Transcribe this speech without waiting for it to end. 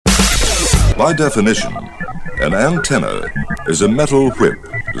By definition, an antenna is a metal whip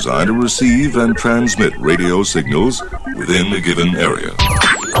designed to receive and transmit radio signals within a given area.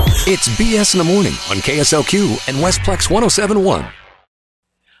 It's BS in the Morning on KSLQ and Westplex 1071.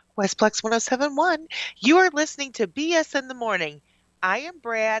 Westplex 1071. You are listening to BS in the Morning. I am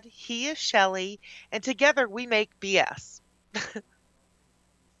Brad, he is Shelley, and together we make BS.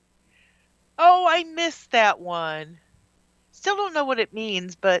 Oh, I missed that one. Still don't know what it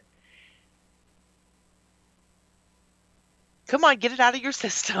means, but come on, get it out of your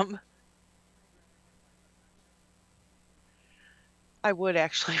system. I would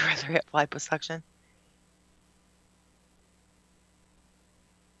actually rather have liposuction.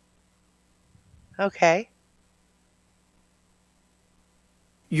 Okay.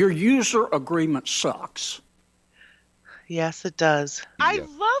 Your user agreement sucks. Yes, it does. I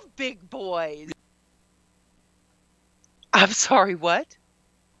love big boys. I'm sorry, what?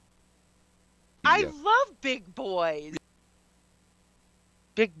 I love big boys.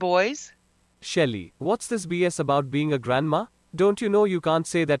 Big boys? Shelley, what's this BS about being a grandma? Don't you know you can't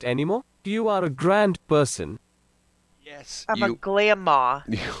say that anymore? You are a grand person. Yes. I'm a grandma.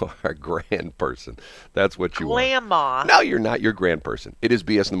 You are a grand person. That's what you Grandma. are. No, you're not. You're a grand person. It is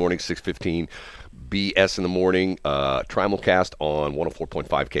BS in the Morning, 6:15. BS in the Morning, Trimulcast on 104.5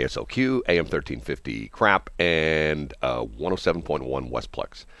 KSLQ, AM 1350 Crap, and 107.1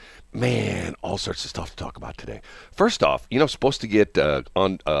 Westplex. Man, all sorts of stuff to talk about today. First off, supposed to get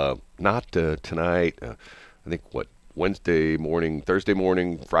on, not tonight, I think Wednesday morning, Thursday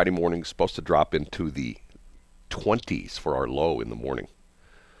morning, Friday morning, supposed to drop into the 20s for our low in the morning.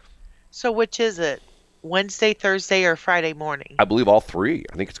 So which is it? Wednesday, Thursday, or Friday morning? I believe all three.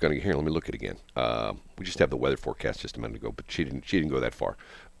 I think it's going to get here. Let me look at it again. We just have the weather forecast just a minute ago, but she didn't go that far.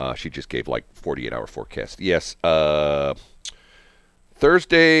 She just gave like 48-hour forecast. Yes.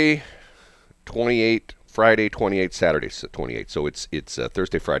 Thursday, 28, Friday, 28, Saturday, 28. So it's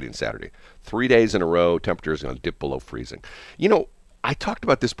Thursday, Friday, and Saturday. 3 days in a row, temperature is going to dip below freezing. I talked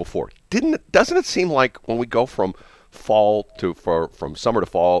about this before. Doesn't it seem like when we go from fall from summer to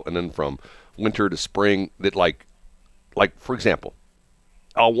fall and then from winter to spring that like for example,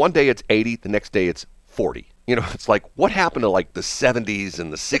 one day it's 80, the next day it's 40. It's like what happened to like the 70s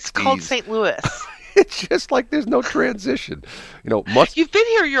and the 60s? It's called St. Louis. It's just like there's no transition. You've been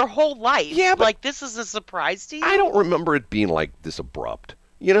here your whole life. Yeah, but like this is a surprise to you? I don't remember it being like this abrupt.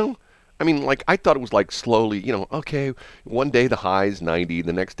 I mean, like, I thought it was like slowly, okay, one day the high is 90,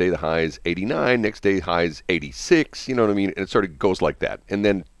 the next day the high is 89, next day the high is 86, you know what I mean? And it sort of goes like that. And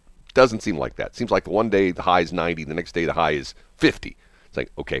then it doesn't seem like that. It seems like one day the high is 90, the next day the high is 50. It's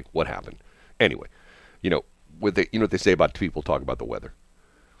like, okay, what happened? Anyway, what they say about people talk about the weather.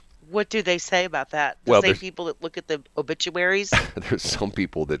 What do they say about that? There's people that look at the obituaries? There's some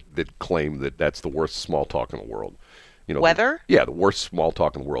people that claim that that's the worst small talk in the world. Weather? The worst small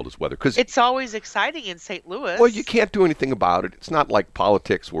talk in the world is weather. 'Cause it's always exciting in St. Louis. Well, you can't do anything about it. It's not like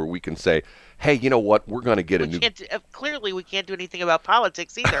politics where we can say, hey, you know what, we're going to get clearly, we can't do anything about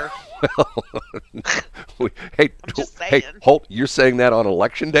politics either. Hey, Holt, you're saying that on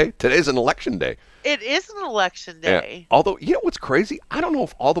Election Day? Today's an Election Day. It is an Election Day. Yeah. Although, what's crazy? I don't know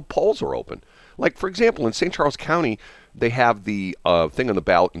if all the polls are open. Like, for example, in St. Charles County, they have the thing on the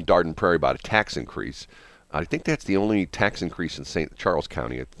ballot in Dardenne Prairie about a tax increase. I think that's the only tax increase in St. Charles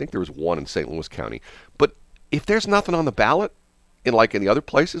County. I think there was one in St. Louis County. But if there's nothing on the ballot, in the other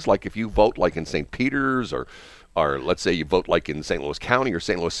places, like if you vote like in St. Peter's or let's say you vote like in St. Louis County or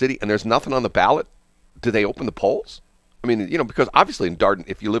St. Louis City, and there's nothing on the ballot, do they open the polls? I mean, because obviously in Dardenne,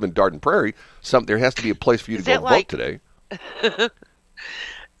 if you live in Dardenne Prairie, there has to be a place for you to go vote today.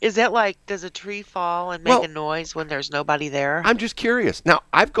 Is that like, does a tree fall and make a noise when there's nobody there? I'm just curious. Now,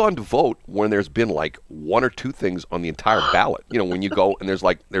 I've gone to vote when there's been like one or two things on the entire ballot. When you go and there's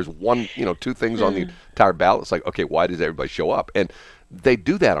one, two things on the entire ballot. It's like, okay, why does everybody show up? And they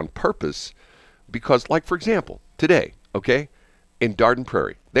do that on purpose because, like, for example, today, okay, in Dardenne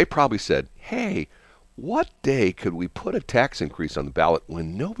Prairie, they probably said, hey, what day could we put a tax increase on the ballot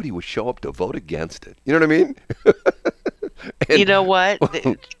when nobody would show up to vote against it? You know what I mean? And, you know what?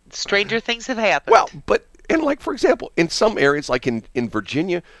 Stranger things have happened. Well, and like, for example, in some areas, like in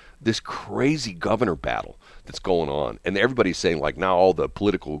Virginia, this crazy governor battle that's going on. And everybody's saying, like, now all the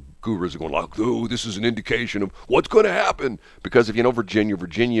political gurus are going like, oh, this is an indication of what's going to happen. Because if you know Virginia,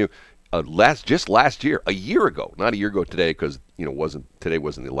 last year, a year ago, not a year ago today, because, today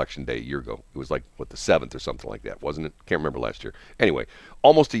wasn't the election day a year ago. It was like, the 7th or something like that, wasn't it? Can't remember last year. Anyway,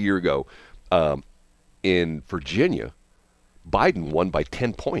 almost a year ago, in Virginia, Biden won by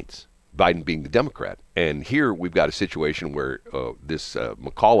 10 points, Biden being the Democrat. And here we've got a situation where this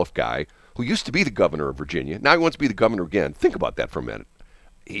McAuliffe guy who used to be the governor of Virginia. Now he wants to be the governor again. Think about that for a minute.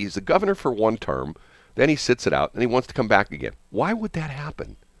 He's the governor for one term, then he sits it out, and he wants to come back again. Why would that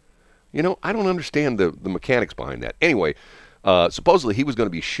happen? You know, I don't understand the mechanics behind that. Anyway, supposedly he was going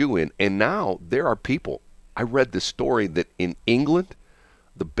to be shoo-in, and now there are people. I read this story that in England,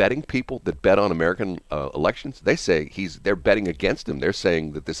 the betting people that bet on American elections, they say they're betting against him. They're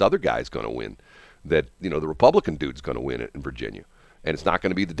saying that this other guy's going to win, that, you know, the Republican dude's going to win it in Virginia, and it's not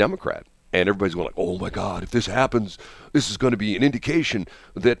going to be the Democrat. And everybody's going like, oh, my God, if this happens, this is going to be an indication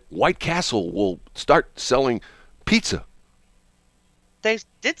that White Castle will start selling pizza. They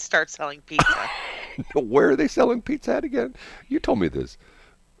did start selling pizza. Where are they selling pizza at again? You told me this.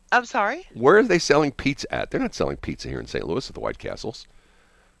 I'm sorry? Where are they selling pizza at? They're not selling pizza here in St. Louis at the White Castles.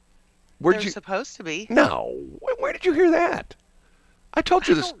 They're supposed to be. No. Where did you hear that? I told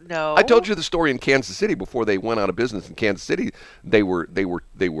you this. I don't know. I told you the story in Kansas City before they went out of business in Kansas City. They were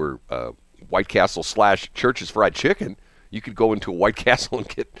White Castle / Church's Fried Chicken. You could go into a White Castle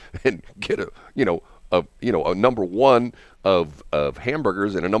and get a number one of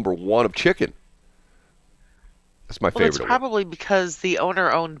hamburgers and a number one of chicken. That's my favorite. It's probably because the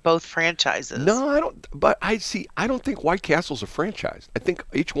owner owned both franchises. No, I don't. But I don't think White Castle's a franchise. I think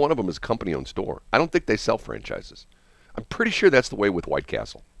each one of them is a company-owned store. I don't think they sell franchises. I'm pretty sure that's the way with White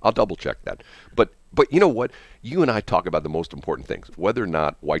Castle. I'll double check that. But you know what? You and I talk about the most important things, whether or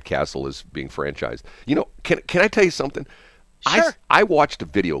not White Castle is being franchised. You know, can I tell you something? Sure. I watched a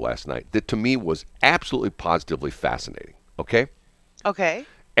video last night that to me was absolutely positively fascinating. Okay? Okay.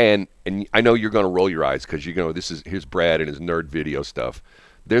 And I know you're going to roll your eyes because here's Brad and his nerd video stuff.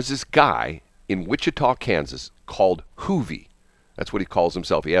 There's this guy in Wichita, Kansas called Hoovie. That's what he calls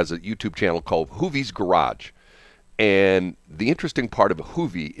himself. He has a YouTube channel called Hoovie's Garage. And the interesting part of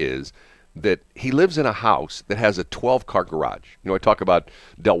Hoovie is that he lives in a house that has a 12-car garage. You know, I talk about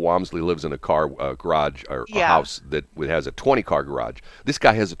Del Walmsley lives in a car garage or a house that has a 20-car garage. This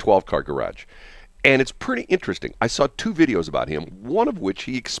guy has a 12-car garage. And it's pretty interesting. I saw 2 videos about him, one of which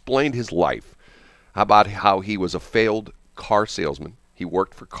he explained his life, about how he was a failed car salesman. He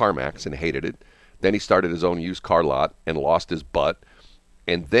worked for CarMax and hated it. Then he started his own used car lot and lost his butt.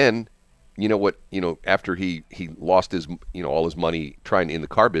 And then, after he lost his, all his money trying in the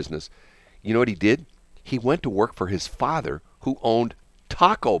car business, you know what he did? He went to work for his father, who owned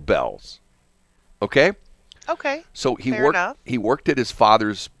Taco Bells. Okay? Okay. So he Fair enough. He worked at his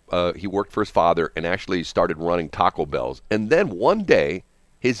father's. He worked for his father and actually started running Taco Bells. And then one day,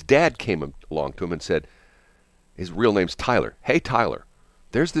 his dad came along to him and said, his real name's Tyler. Hey, Tyler,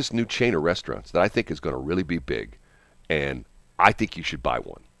 there's this new chain of restaurants that I think is going to really be big, and I think you should buy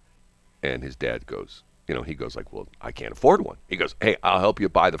one. And his dad goes, he goes like, well, I can't afford one. He goes, hey, I'll help you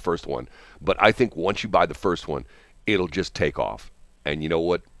buy the first one, but I think once you buy the first one, it'll just take off. And you know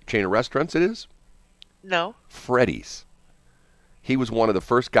what chain of restaurants it is? No. Freddy's. He was one of the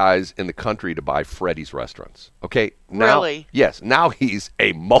first guys in the country to buy Freddy's restaurants. Okay, now, really? Yes. Now he's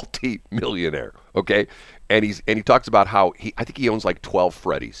a multi-millionaire. Okay, and he talks about how I think he owns like 12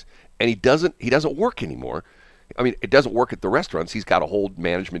 Freddy's, and he doesn't work anymore. I mean, it doesn't work at the restaurants. He's got a whole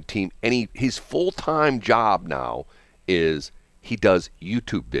management team, and his full-time job now is he does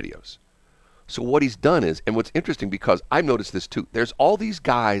YouTube videos. So what he's done is, and what's interesting, because I've noticed this too, there's all these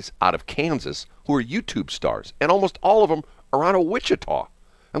guys out of Kansas who are YouTube stars, and almost all of them are out of Wichita.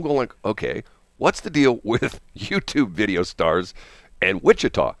 I'm going like, okay, what's the deal with YouTube video stars and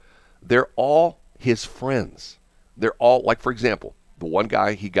Wichita? They're all his friends. They're all, like, for example, the one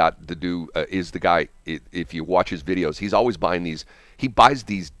guy he got to do is the guy, if you watch his videos, he's always buying these, he buys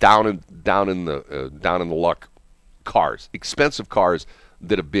these down in the luck cars, expensive cars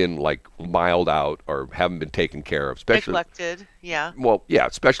that have been like miled out or haven't been taken care of, especially neglected. Yeah. Well, yeah,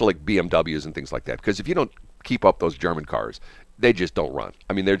 especially like BMWs and things like that. Because if you don't keep up those German cars, they just don't run.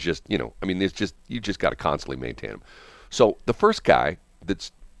 I mean, they're just, you just got to constantly maintain them. So the first guy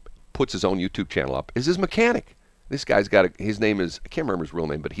that puts his own YouTube channel up is his mechanic. This guy's got his name is, I can't remember his real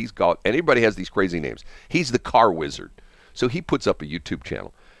name, but he's got, and everybody has these crazy names. He's the car wizard. So he puts up a YouTube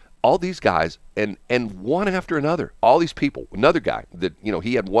channel. All these guys, and one after another, all these people. Another guy that,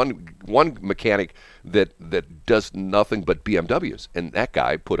 he had one mechanic that does nothing but BMWs, and that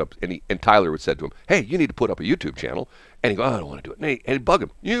guy put up, and Tyler said to him, "Hey, you need to put up a YouTube channel." And he goes, "Oh, I don't want to do it." And he bug him,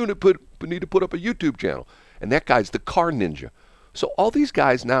 "You need to put up a YouTube channel." And that guy's the car ninja. So all these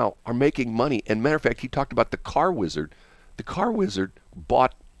guys now are making money. And matter of fact, he talked about the car wizard. The car wizard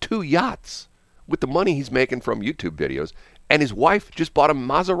bought 2 yachts with the money he's making from YouTube videos. And his wife just bought a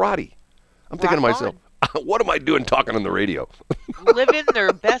Maserati. I'm thinking to myself, What am I doing talking on the radio? Living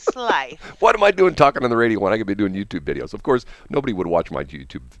their best life. What am I doing talking on the radio when I could be doing YouTube videos? Of course, nobody would watch my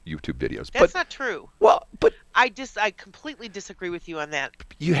YouTube videos. That's not true. Well, but I completely disagree with you on that.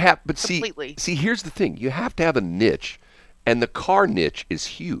 you have, but Completely. see, here's the thing: you have to have a niche, and the car niche is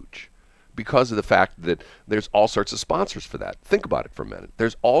huge because of the fact that there's all sorts of sponsors for that. Think about it for a minute.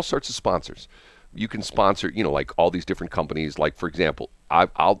 There's all sorts of sponsors. You can sponsor, like all these different companies. Like, for example,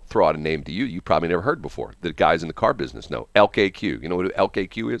 I'll throw out a name to you you probably never heard before. The guys in the car business know. LKQ. You know what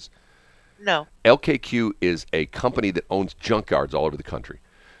LKQ is? No. LKQ is a company that owns junkyards all over the country.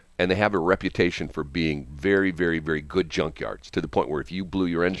 And they have a reputation for being very, very, very good junkyards, to the point where if you blew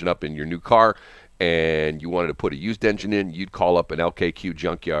your engine up in your new car and you wanted to put a used engine in, you'd call up an LKQ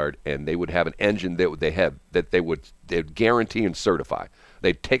junkyard and they would have an engine that they'd guarantee and certify.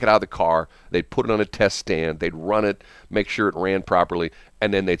 They'd take it out of the car, they'd put it on a test stand, they'd run it, make sure it ran properly,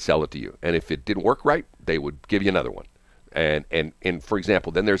 and then they'd sell it to you. And if it didn't work right, they would give you another one. And for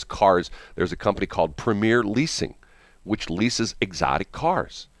example, then there's a company called Premier Leasing, which leases exotic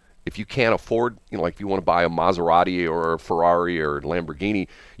cars. If you can't afford, like if you want to buy a Maserati or a Ferrari or a Lamborghini,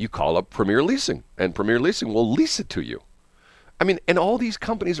 you call up Premier Leasing, and Premier Leasing will lease it to you. I mean, and all these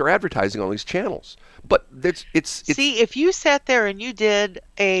companies are advertising on these channels. But it's See, if you sat there and you did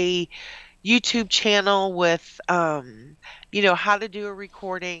a YouTube channel with, how to do a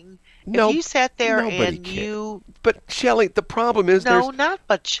recording. No, if you sat there nobody and can. you... But, Shelley, the problem is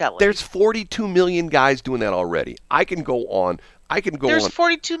Shelley. there's 42 million guys doing that already. I can go on. There's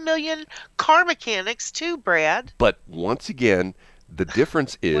 42 million car mechanics too, Brad. But once again, the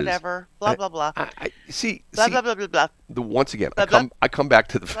difference is... Whatever. Blah, blah, blah. See, blah, blah, blah, blah, blah. Once again, Blah, blah. I come back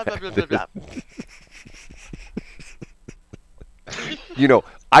to the Blah, fact blah, blah, blah, blah. that,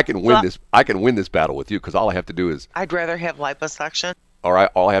 I can win this. I can win this battle with you because all I have to do is... I'd rather have liposuction. All right,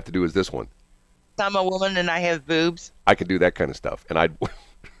 all I have to do is this one. I'm a woman and I have boobs. I can do that kind of stuff, and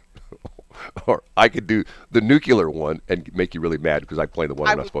or I could do the nuclear one and make you really mad because I play the one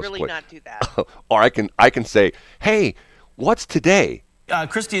I'm not supposed to play. I would really not do that. Or I can say, hey, what's today?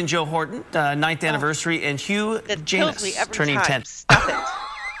 Christy and Joe Horton, 9th anniversary, and Hugh That kills me Janus every turning time. 10. Stop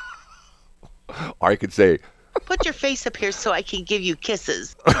it. Or I could say, Put your face up here so I can give you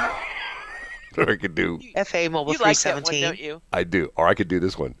kisses. or I could do, FA Mobile You like that 317. one, don't you? I do, or I could do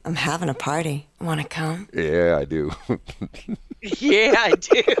this one. I'm having a party. Want to come? Yeah, I do. Yeah, I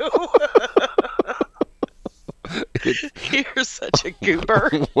do. You're such a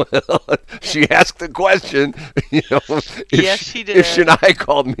goober. Well, she asked the question. If, Yes, she did. If Shania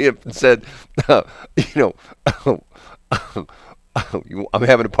called me up and said, I'm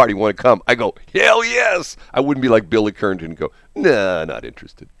having a party, want to come? I go, hell yes. I wouldn't be like Billy Currington and go, nah, not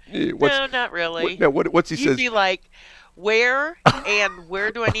interested. No, not really. What's he You'd says? be like, where and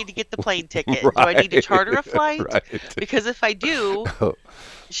where do I need to get the plane ticket? Do I need to charter a flight? Right. Because if I do,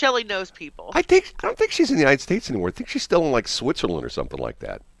 Shelley knows people. I don't think she's in the United States anymore. I think she's still in like Switzerland or something like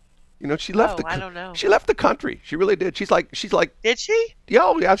that. She left I don't know. She left the country. She really did. She's like Did she?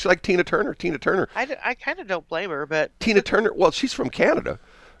 yeah, she's like Tina Turner. I kind of don't blame her, but Tina Turner. Well, she's from Canada.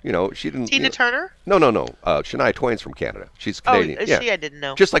 She didn't. Tina Turner? No. Shania Twain's from Canada. She's Canadian. Oh, is yeah. she? I didn't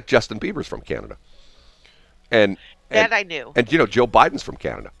know. Just like Justin Bieber's from Canada. And That I knew. And Joe Biden's from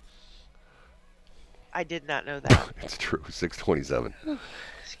Canada. I did not know that. It's true. 627.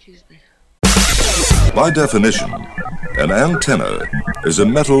 Excuse me. By definition, an antenna is a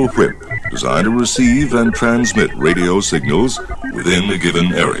metal whip designed to receive and transmit radio signals within a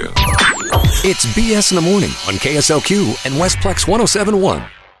given area. It's BS in the Morning on KSLQ and Westplex 1071.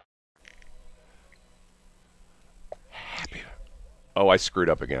 Oh, I screwed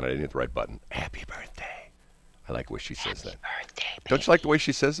up again. I didn't hit the right button. Happy birthday. I like the way she says that. Birthday, baby. Don't you like the way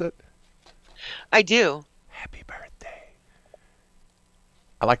she says that? I do. Happy birthday.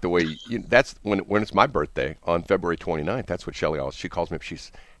 I like the way that's when it's my birthday on February 29th. That's what Shelley always, she calls me up.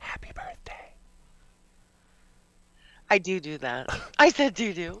 She's happy birthday. I do that. I said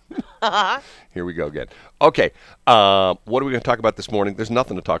do. Here we go again. Okay. What are we going to talk about this morning? There's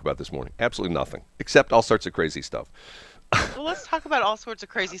nothing to talk about this morning. Absolutely nothing. Except all sorts of crazy stuff. Well, let's talk about all sorts of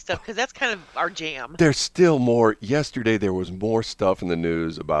crazy stuff because that's kind of our jam. There's still more. Yesterday there was more stuff in the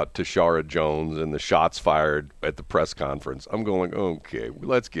news about Tashara Jones and the shots fired at the press conference. I'm going, okay,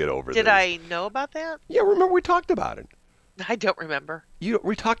 let's get over this. Did I know about that? Yeah, remember we talked about it. I don't remember.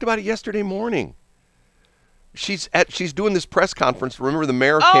 We talked about it yesterday morning. She's doing this press conference. Remember, the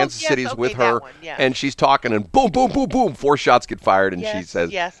mayor of Kansas City is with her, and she's talking, and boom, boom, boom, boom, 4 shots get fired, and she says,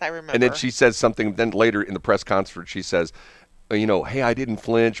 "Yes, I remember." And then she says something. Then later in the press conference, she says, "Hey, I didn't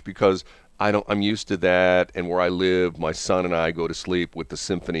flinch because I'm used to that, and where I live, my son and I go to sleep with the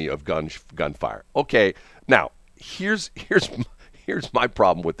symphony of gunfire. Okay, now here's my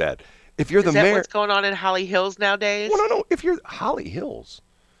problem with that. If you're the Is that mayor, what's going on in Holly Hills nowadays? well, no. If you're Holly Hills,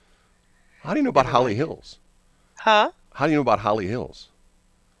 how do you know about Holly Hills? Huh? How do you know about Holly Hills?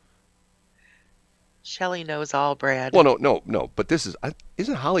 Shelley knows all, Brad. Well, no. But this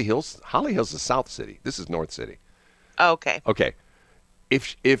isn't Holly Hills. Holly Hills is South City. This is North City. Oh, okay. Okay.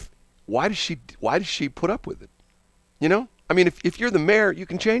 If why does she put up with it? You know? I mean, if you're the mayor, you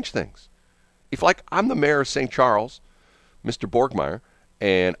can change things. If, like, I'm the mayor of St. Charles, Mr. Borgmeyer,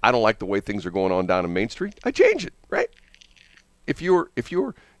 and I don't like the way things are going on down in Main Street, I change it, right? If you were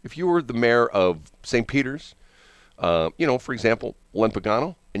the mayor of St. Peter's, for example, Len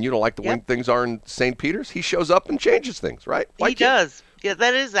Pagano, and you don't like the way things are in St. Peter's, he shows up and changes things, right? He does. Yeah,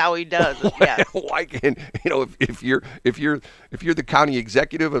 that is how he does. Yes. Why can't if you're the county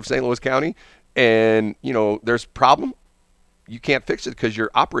executive of St. Louis County, and there's a problem, you can't fix it because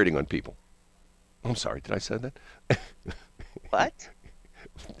you're operating on people. I'm sorry, did I say that? What?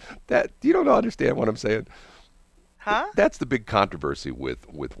 That you don't understand what I'm saying. Huh? That's the big controversy with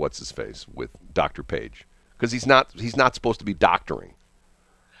what's his face, with Dr. Page, because he's not supposed to be doctoring.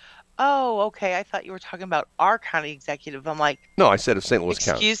 Oh, okay. I thought you were talking about our county executive. I'm like, no, I said of St. Louis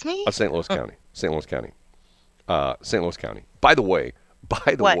County. Excuse me? Of St. Louis County. St. Louis County. St. Louis County. By the way,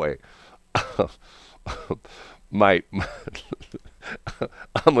 my I'm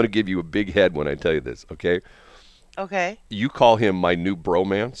going to give you a big head when I tell you this, okay? Okay. You call him my new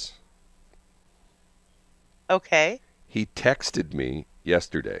bromance. Okay. He texted me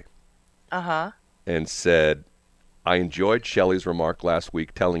yesterday. Uh-huh. And said, I enjoyed Shelley's remark last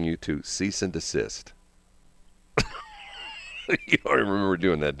week telling you to cease and desist. You don't remember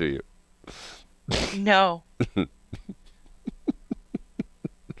doing that, do you? No.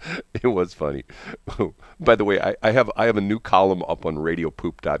 It was funny. By the way, I have a new column up on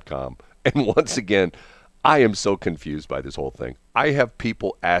radiopoop.com. And once again, I am so confused by this whole thing. I have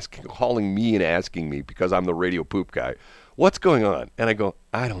people calling me and asking me, because I'm the radio poop guy, what's going on? And I go,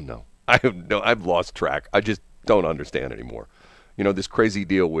 I don't know. I've lost track. I just don't understand anymore. This crazy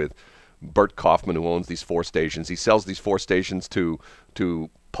deal with Bert Kaufman, who owns these 4 stations. He sells these 4 stations to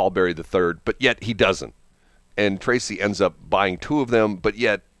Paul Berry III, but yet he doesn't. And Tracy ends up buying 2 of them, but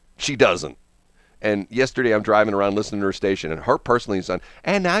yet she doesn't. And yesterday I'm driving around listening to her station, and her personally is on,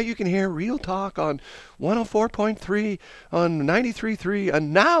 and now you can hear Real Talk on 104.3, on 93.3,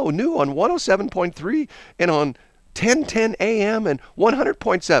 and now new on 107.3, and on 1010 AM and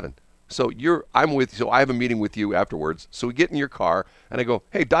 100.7. So I'm with you. So I have a meeting with you afterwards. So we get in your car, and I go,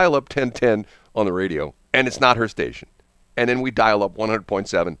 hey, dial up 1010 on the radio, and it's not her station. And then we dial up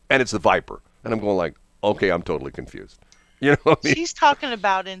 100.7, and it's the Viper. And I'm going like, okay, I'm totally confused. You know what I mean? She's talking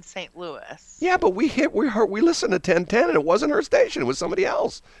about in St. Louis. Yeah, but we listened to 1010, and it wasn't her station. It was somebody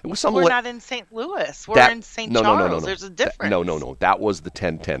else. It was We're not in St. Louis. We're in St. Charles. No. There's a difference. No. That was the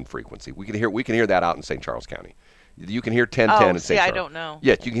 1010 frequency. We can hear that out in St. Charles County. You can hear 1010 in St. Charles. I don't know.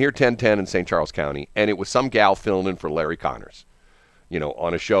 Yeah, you can hear 1010 in St. Charles County, and it was some gal filling in for Larry Connors,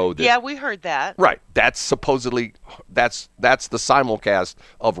 on a show that... Yeah, we heard that. Right. That's supposedly... That's the simulcast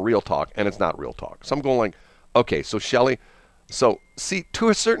of Real Talk, and it's not Real Talk. So I'm going like, okay, so Shelley... So, see, to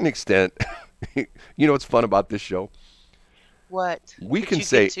a certain extent, what's fun about this show? What? We can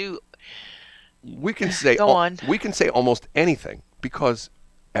say Go on. We can say almost anything because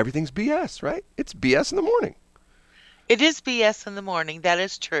everything's BS, right? It's BS in the morning. It is BS in the morning. That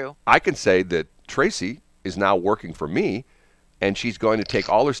is true. I can say that Tracy is now working for me, and she's going to take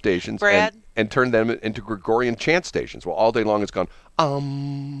all her stations Brad? and turn them into Gregorian chant stations. Well, all day long it's gone,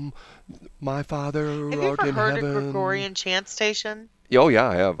 my Father Have you art ever in heard heaven. a Gregorian chant station? Oh, yeah,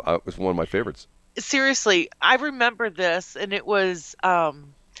 I have. It was one of my favorites. Seriously, I remember this, and it was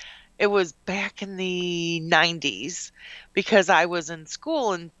back in the 90s because I was in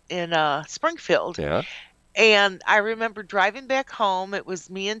school in Springfield. Yeah. And I remember driving back home. It was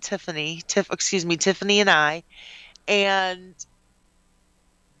me and Tiffany and I. And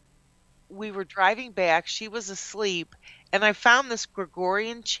we were driving back. She was asleep. And I found this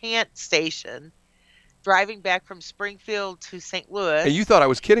Gregorian chant station driving back from Springfield to St. Louis. And you thought I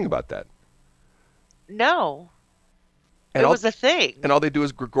was kidding about that. No. And it was a thing. And all they do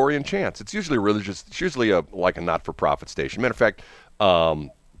is Gregorian chants. It's usually religious. It's usually like a not-for-profit station. Matter of fact,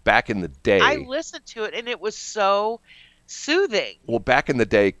 back in the day... I listened to it, and it was so soothing. Well, back in the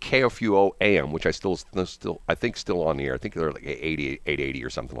day, KFUO AM, which I think still on the air. I think they're like 880 or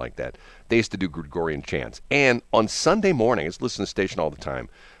something like that. They used to do Gregorian chants. And on Sunday morning, I used to listen to the station all the time.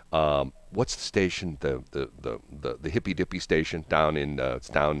 what's the station? The hippy dippy station down in it's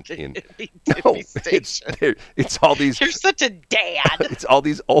down in no, it's all these. You're such a dad. It's all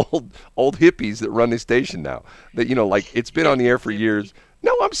these old hippies that run this station now. That like it's been on the air for years.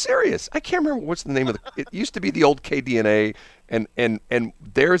 No, I'm serious. I can't remember what's the name of it used to be the old KDNA, and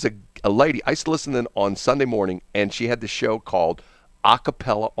there's a lady I used to listen to on Sunday morning, and she had this show called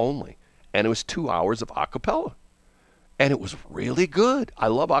Acapella Only, and it was 2 hours of acapella, and it was really good. I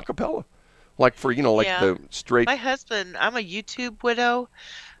love acapella, like for the straight. My husband, I'm a YouTube widow,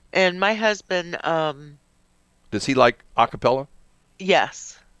 and my husband, does he like acapella?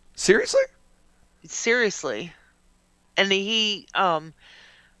 Yes. Seriously? Seriously, and he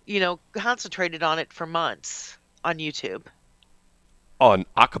concentrated on it for months on YouTube. On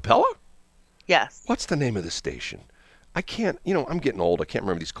acapella? Yes. What's the name of the station? I can't, I'm getting old. I can't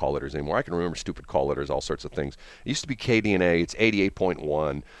remember these call letters anymore. I can remember stupid call letters, all sorts of things. It used to be KDNA. It's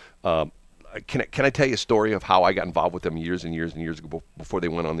 88.1. Can I tell you a story of how I got involved with them years and years and years ago before they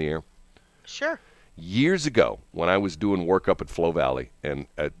went on the air? Sure. Years ago, when I was doing work up at Flow Valley, and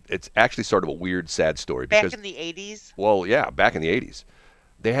it's actually sort of a weird, sad story. Back in the 80s? Well, yeah, back in the 80s.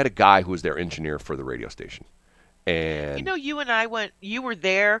 They had a guy who was their engineer for the radio station. And you and I you were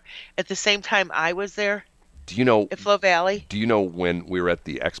there at the same time I was there? Do you know? At Flow Valley? Do you know when we were at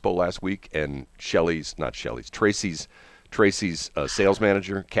the expo last week and Tracy's sales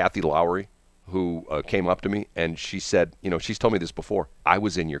manager, Kathy Lowry, who came up to me and she said, she's told me this before, I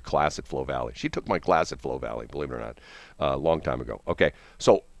was in your class at Flow Valley. She took my class at Flow Valley, believe it or not, a long time ago. Okay,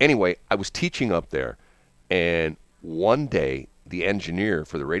 so anyway, I was teaching up there, and one day the engineer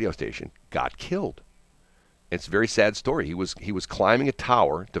for the radio station got killed. It's a very sad story. He was climbing a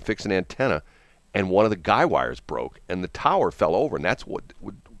tower to fix an antenna, and one of the guy wires broke, and the tower fell over, and that's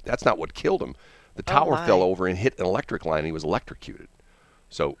not what killed him. The tower fell over and hit an electric line, and he was electrocuted.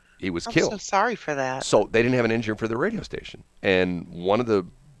 So he was killed. I'm so sorry for that. So they didn't have an engineer for the radio station, and one of the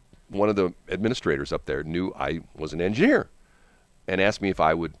administrators up there knew I was an engineer, and asked me if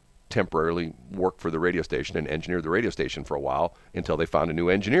I would temporarily work for the radio station and engineer the radio station for a while until they found a new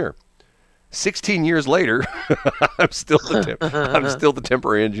engineer. 16 years later, I'm still the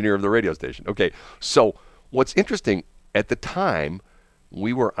temporary engineer of the radio station. Okay, so what's interesting, at the time,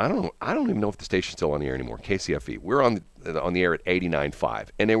 we were, I don't even know if the station's still on the air anymore, KCFE. We're on the air at 89.5,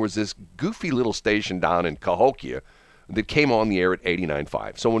 and there was this goofy little station down in Cahokia that came on the air at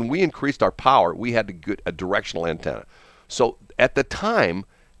 89.5. So when we increased our power, we had to get a directional antenna. So at the time,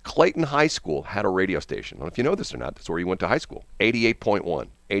 Clayton High School had a radio station. I don't know if you know this or not. That's where you went to high school.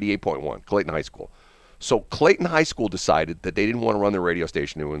 88.1, Clayton High School. So Clayton High School decided that they didn't want to run their radio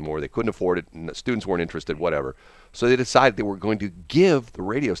station anymore. They couldn't afford it, and the students weren't interested, whatever. So they decided they were going to give the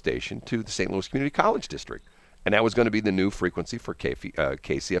radio station to the St. Louis Community College District. And that was going to be the new frequency for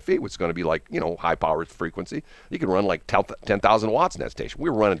KCFE, which is going to be like, high-powered frequency. You can run like 10,000 watts in that station.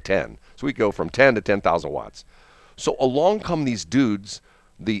 We were running 10. So we go from 10 to 10,000 watts. So along come these dudes,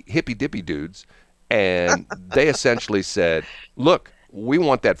 the hippy-dippy dudes, and they essentially said, look, we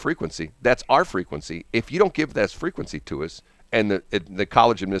want that frequency. That's our frequency. If you don't give that frequency to us, and the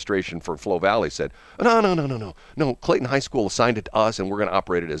college administration for Flow Valley said, no, Clayton High School assigned it to us, and we're going to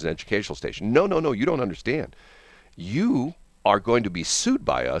operate it as an educational station. No, you don't understand. You are going to be sued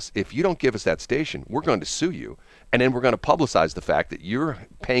by us if you don't give us that station. We're going to sue you, and then we're going to publicize the fact that you're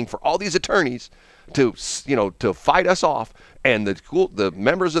paying for all these attorneys to fight us off, and the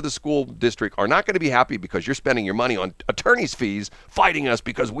members of the school district are not going to be happy because you're spending your money on attorneys' fees fighting us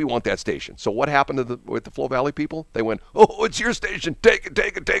because we want that station. So what happened with the Flow Valley people? They went, oh, it's your station. Take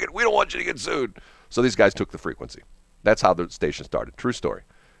it. We don't want you to get sued. So these guys took the frequency. That's how the station started. True story.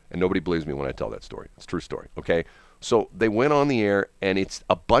 And nobody believes me when I tell that story. It's a true story, okay? So they went on the air, and it's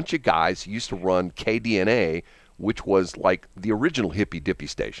a bunch of guys who used to run KDNA, which was like the original hippy-dippy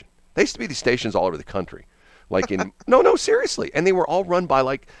station. There used to be these stations all over the country. Like in no, seriously. And they were all run by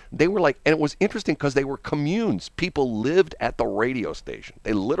and it was interesting because they were communes. People lived at the radio station.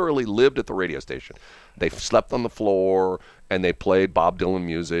 They literally lived at the radio station. They slept on the floor, and they played Bob Dylan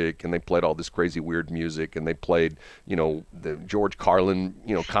music, and they played all this crazy weird music, and they played, the George Carlin,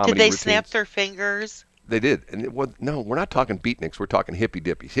 comedy Did they routines. snap their fingers? They did. And no, we're not talking beatniks. We're talking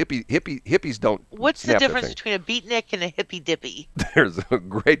hippy-dippies. Hippies don't What's the snap their difference fingers. between a beatnik and a hippy-dippy? There's a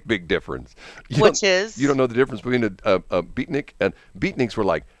great big difference. You don't know the difference between a beatnik and beatniks were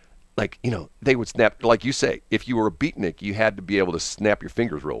like they would snap, like you say, if you were a beatnik, you had to be able to snap your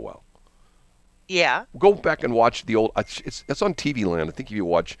fingers real well. Yeah. Go back and watch the old, it's on TV Land. I think if you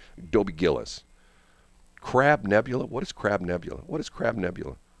watch Dobie Gillis. Crab Nebula? What is Crab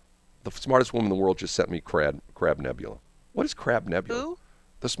Nebula? The smartest woman in the world just sent me Crab Nebula. What is Crab Nebula? Who?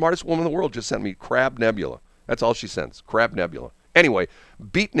 The smartest woman in the world just sent me Crab Nebula. That's all she sends, Crab Nebula. Anyway,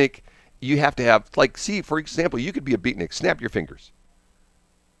 beatnik, you have to have, like, see, for example, you could be a beatnik. Snap your fingers.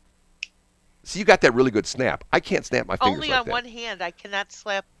 See, you got that really good snap. I can't snap my fingers Only like on that. one hand. I cannot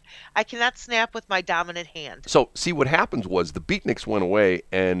snap with my dominant hand. So, see, what happens was the beatniks went away,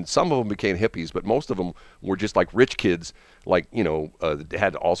 and some of them became hippies, but most of them were just like rich kids, like, that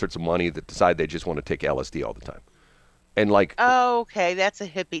had all sorts of money that decide they just want to take LSD all the time. And like, Oh, okay, that's a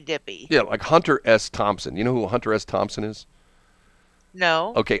hippy dippy. yeah, like Hunter S. Thompson. You know who Hunter S. Thompson is?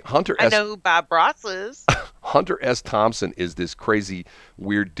 No. Okay, I know who Bob Ross is. Hunter S. Thompson is this crazy,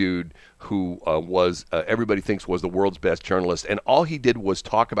 weird dude who everybody thinks was the world's best journalist, and all he did was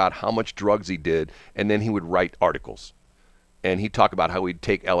talk about how much drugs he did, and then he would write articles. And he'd talk about how he'd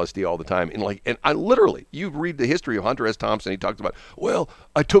take LSD all the time. And I literally, you read the history of Hunter S. Thompson, he talks about, well,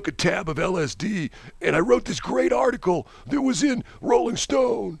 I took a tab of LSD, and I wrote this great article that was in Rolling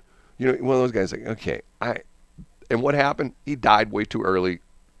Stone. One of those guys like, okay, and what happened? He died way too early,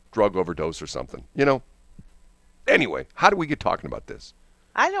 drug overdose or something, Anyway, how do we get talking about this?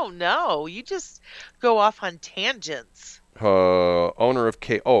 I don't know. You just go off on tangents. Owner of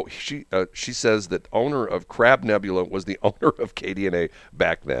she says that owner of Crab Nebula was the owner of KDNA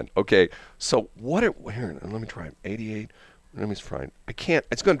back then. Okay, so here, let me try 88. Let me find. I can't.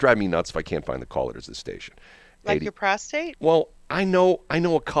 It's going to drive me nuts if I can't find the call letters of the station. Like your prostate? Well, I know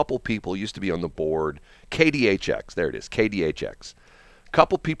a couple people used to be on the board. KDHX, there it is, KDHX. A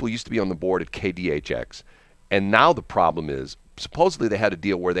couple people used to be on the board at KDHX, and now the problem is, supposedly they had a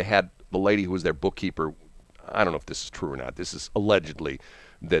deal where they had the lady who was their bookkeeper. I don't know if this is true or not. This is allegedly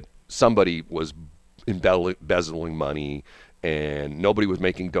that somebody was embezzling money and nobody was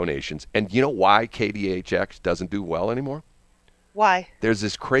making donations. And you know why KDHX doesn't do well anymore? Why? There's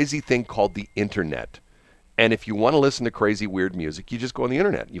this crazy thing called the internet. And if you want to listen to crazy, weird music, you just go on the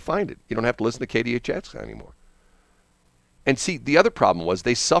internet. You find it. You don't have to listen to KDHX anymore. And see, the other problem was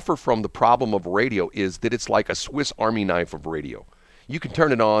they suffer from the problem of radio is that it's like a Swiss Army knife of radio. You can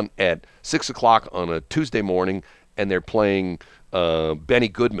turn it on at 6 o'clock on a Tuesday morning, and they're playing Benny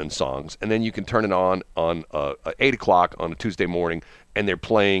Goodman songs. And then you can turn it on 8 o'clock on a Tuesday morning, and they're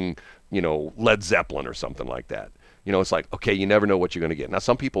playing, Led Zeppelin or something like that. It's like, okay, you never know what you're going to get. Now,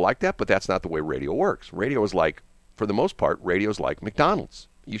 some people like that, but that's not the way radio works. Radio is like, for the most part, radio is like McDonald's.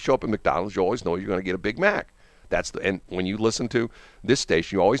 You show up at McDonald's, you always know you're going to get a Big Mac. And when you listen to this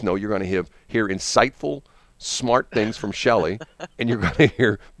station, you always know you're going to hear insightful, smart things from Shelley, and you're going to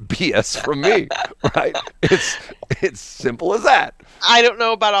hear BS from me, right? It's simple as that. I don't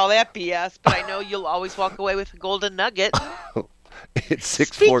know about all that BS, but I know you'll always walk away with a golden nugget. It's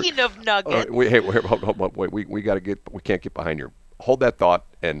 6:40. Speaking of nuggets. Hold on, wait. We can't get behind here. Hold that thought,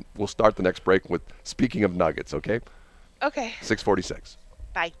 and we'll start the next break with speaking of nuggets, okay? Okay. 6:46.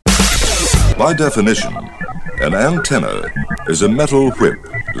 Bye. By definition, an antenna is a metal whip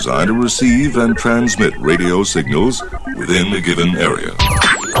designed to receive and transmit radio signals within a given area.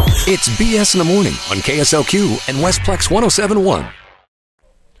 It's BS in the Morning on KSLQ and Westplex 107.1.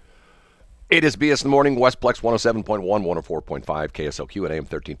 It is BS in the Morning, Westplex 107.1, 104.5, KSLQ and AM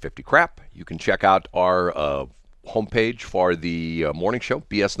 1350 Crap. You can check out our homepage for the morning show,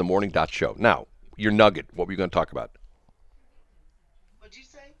 bsinthemorning.show. Now, your nugget, what were you going to talk about? What'd you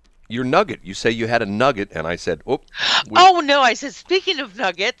say? Your nugget. You say you had a nugget, and I said, no, I said, speaking of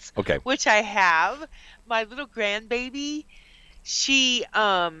nuggets, okay, which I have, my little grandbaby, she,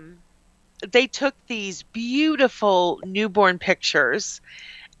 they took these beautiful newborn pictures,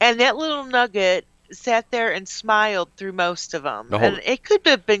 and that little nugget sat there and smiled through most of them. And it could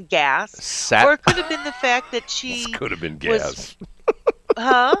have been gas, or it could have been the fact that she could have been gas.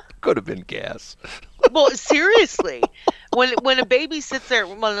 Huh? Could have been gas. Well, seriously, when a baby sits there,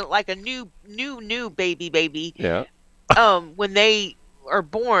 like a new baby, yeah. When they are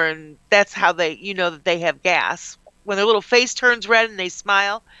born, that's how that they have gas. When their little face turns red and they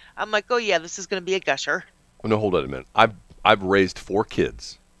smile, I'm like, oh yeah, this is going to be a gusher. No, hold on a minute. I've raised 4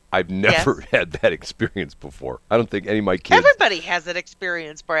 kids. I've never had that experience before. I don't think any of my kids... Everybody has that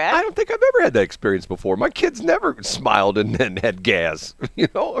experience, Brad. I don't think I've ever had that experience before. My kids never smiled and then had gas. I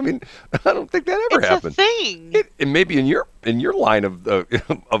don't think that ever happened. It's a thing. And maybe in your line of the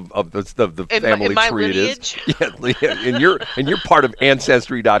family tree lineage? It is. Yeah, in your part of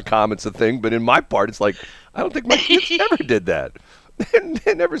Ancestry.com, it's a thing. But in my part, it's like, I don't think my kids ever did that.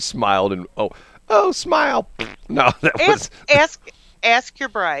 They never smiled and, oh, smile. No, that was... Ask your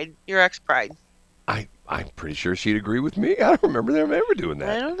bride, your ex-bride. I'm pretty sure she'd agree with me. I don't remember them ever doing that.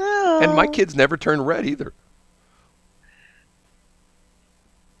 I don't know. And my kids never turned red either.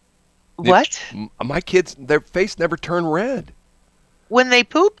 What? My kids, their face never turned red. when they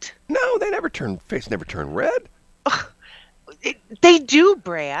pooped? No, they never never turn red. They do,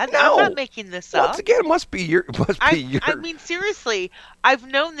 Brad. No. I'm not making this up. Once again, it must be your. I mean, seriously, I've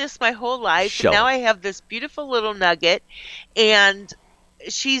known this my whole life. Shelley. Now I have this beautiful little nugget, and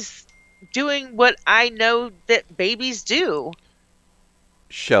she's doing what I know that babies do.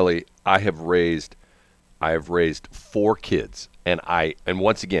 Shelley, I have raised 4 kids, and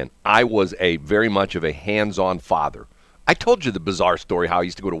once again, I was very much of a hands-on father. I told you the bizarre story how I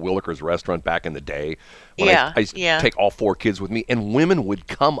used to go to Williker's restaurant back in the day. When I used to take all 4 kids with me, and women would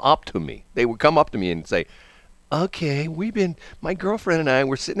come up to me. They would come up to me and say, okay, my girlfriend and I,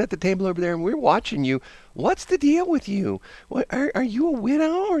 we're sitting at the table over there, and we're watching you. What's the deal with you? What, are you a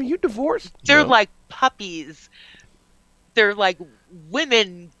widow? Are you divorced? They're No. like puppies. They're like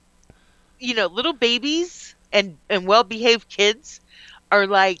women, little babies and well-behaved kids are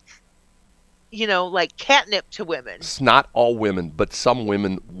like, like catnip to women. It's not all women, but some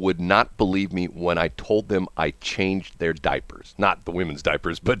women would not believe me when I told them I changed their diapers. Not the women's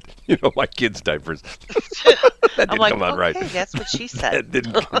diapers, but, my kids' diapers. That didn't come out right. That's what she said.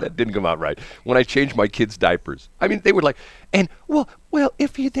 that didn't come out right. When I changed my kids' diapers. I mean, they were like, well,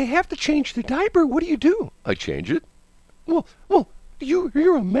 if they have to change the diaper, what do you do? I change it. Well,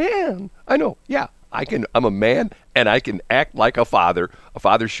 you're a man. I know, yeah. I'm a man, and I can act like a father. A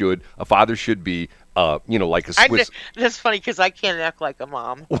father should. A father should be, like a Swiss. That's funny because I can't act like a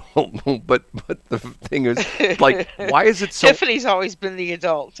mom. But the thing is, like, why is it so? Tiffany's always been the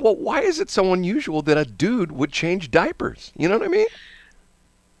adult. Well, why is it so unusual that a dude would change diapers? You know what I mean?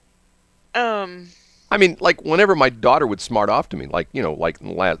 I mean, like, whenever my daughter would smart off to me, like in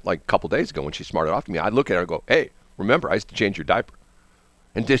the last, a couple days ago when she smarted off to me, I'd look at her and go, hey, remember, I used to change your diaper.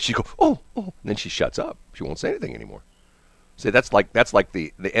 And then she go, oh, and then she shuts up. She won't say anything anymore. See, that's like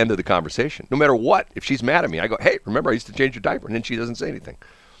the end of the conversation. No matter what, if she's mad at me, I go, hey, remember I used to change your diaper, and then she doesn't say anything.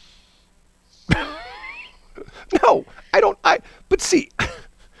 No, I don't. But see,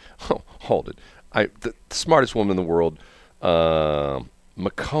 hold it. The smartest woman in the world,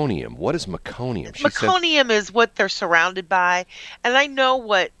 meconium. What is meconium? Meconium is what they're surrounded by, and I know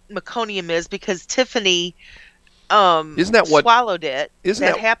what meconium is because Tiffany. Isn't that what swallowed it? Isn't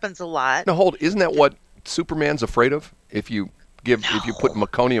that happens a lot? No, hold. Isn't that what Superman's afraid of? If you put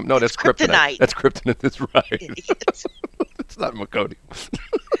meconium, no, that's kryptonite. That's kryptonite. That's right. Idiot. It's not meconium.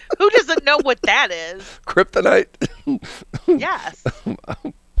 Who doesn't know what that is? Kryptonite. Yes.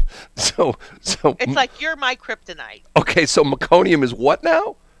 So it's like you're my kryptonite. Okay, so meconium is what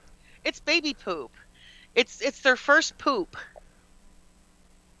now? It's baby poop. It's their first poop.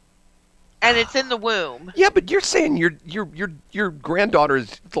 And it's in the womb. Yeah, but you're saying your granddaughter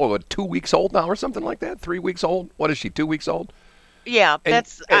is 2 weeks old now or something like that? 3 weeks old? What is she? 2 weeks old? Yeah,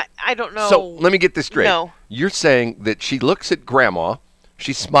 I don't know. So let me get this straight. No. You're saying that she looks at grandma,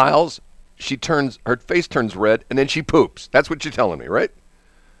 she smiles, her face turns red, and then she poops. That's what you're telling me, right?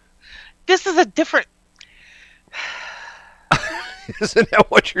 This is a different. Isn't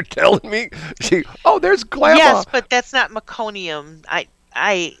that what you're telling me? There's grandma. Yes, but that's not meconium.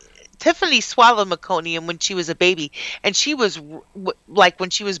 Tiffany swallowed meconium when she was a baby, and she was like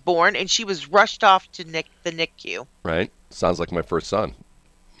when she was born, and she was rushed off to the NICU. Right. Sounds like my first son.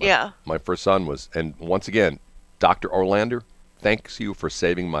 My first son was, and once again, Dr. Orlander, thanks you for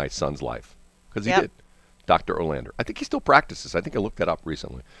saving my son's life. Because he did. Dr. Orlander. I think he still practices. I think I looked that up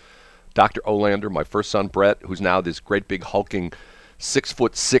recently. Dr. Orlander, my first son, Brett, who's now this great big hulking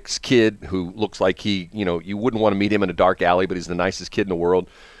 6'6" kid who looks like he, you wouldn't want to meet him in a dark alley, but he's the nicest kid in the world.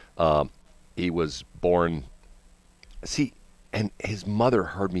 He was born, and his mother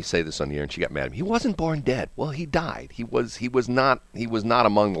heard me say this on the air, and she got mad at me. He wasn't born dead. Well, he died. He was not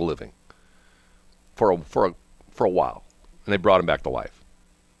among the living for a while, and they brought him back to life.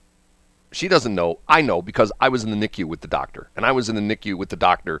 She doesn't know. I know because I was in the NICU with the doctor, and I was in the NICU with the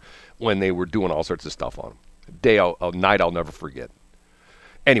doctor when they were doing all sorts of stuff on him. A night I'll never forget.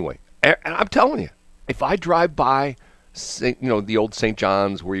 Anyway, and I'm telling you, if I drive by the old St.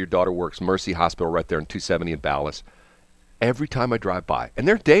 John's where your daughter works, Mercy Hospital right there in 270 in Dallas, every time I drive by, and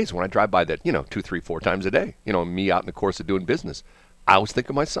there are days when I drive by that, 2, 3, 4 times a day, me out in the course of doing business, I always think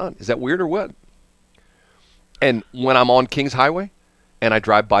of my son. Is that weird or what? And when I'm on Kings Highway and I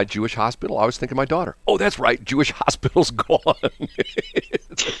drive by Jewish Hospital, I always think of my daughter. Oh, that's right, Jewish Hospital's gone.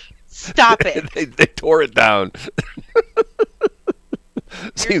 Stop it. They tore it down.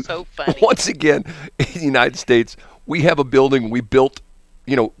 You're so funny. Once again, in the United States, we have a building we built,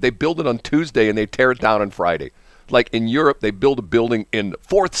 they build it on Tuesday and they tear it down on Friday. Like in Europe, they build a building in the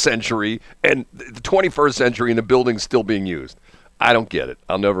 4th century and the 21st century and the building's still being used. I don't get it.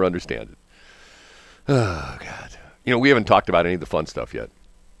 I'll never understand it. Oh, God. You know, we haven't talked about any of the fun stuff yet.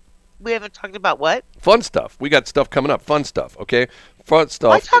 We haven't talked about what? Fun stuff. We got stuff coming up. Fun stuff, okay? Fun stuff.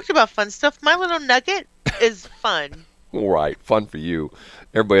 Well, I talked about fun stuff. My little nugget is fun. All right, fun for you.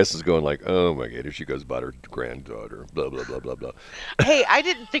 Everybody else is going like, oh my God, here she goes about her granddaughter, blah, blah, blah, blah, blah. Hey, I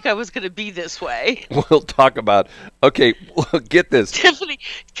didn't think I was going to be this way. We'll talk about, okay, get this. Tiffany,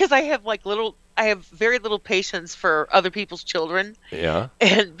 because I have very little patience for other people's children. Yeah.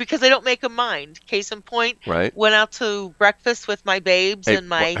 And because I don't make them mind. Case in point, Right. Went out to breakfast with my babes and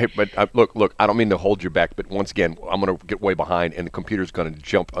my... But look, I don't mean to hold you back, but once again, I'm going to get way behind, and the computer's going to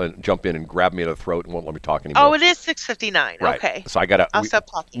jump in and grab me in the throat and won't let me talk anymore. Oh, it is 6:59. Right. Okay. So I got to... I'll stop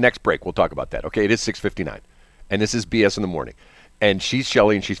talking. Next break, we'll talk about that. Okay, it is 6:59, and this is BS in the morning. And she's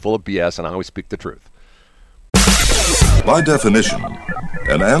Shelley, and she's full of BS, and I always speak the truth. By definition,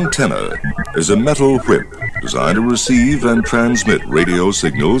 an antenna is a metal whip designed to receive and transmit radio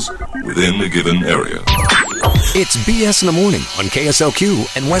signals within a given area. It's BS in the morning on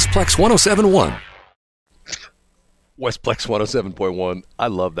KSLQ and Westplex 1071. Westplex 107.1. I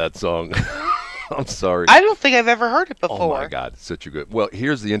love that song. I'm sorry. I don't think I've ever heard it before. Oh, my God. It's such a good... Well,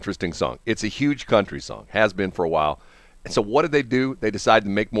 here's the interesting song. It's a huge country song. Has been for a while. And so what did they do? They decided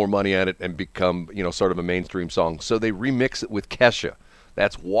to make more money at it and become, sort of a mainstream song. So they remix it with Kesha.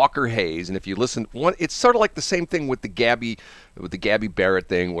 That's Walker Hayes. And if you listen, it's sort of like the same thing with the Gabby Barrett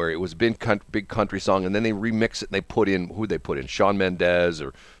thing, where it was a big country song, and then they remix it and they put in Shawn Mendes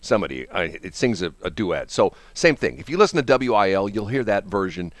or somebody. It sings a duet. So same thing. If you listen to WIL, you'll hear that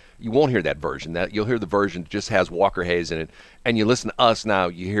version. You won't hear that version. You'll hear the version that just has Walker Hayes in it. And you listen to us now,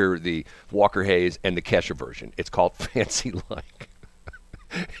 you hear the Walker Hayes and the Kesha version. It's called Fancy Like.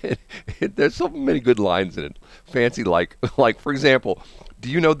 There's so many good lines in it. Fancy like for example, do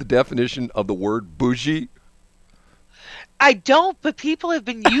you know the definition of the word bougie? I don't, but people have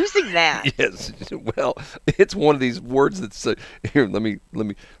been using that. Yes. Well, it's one of these words that's here. Let me.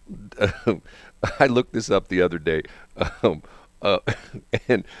 I looked this up the other day,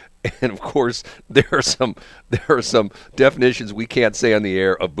 and of course there are some definitions we can't say on the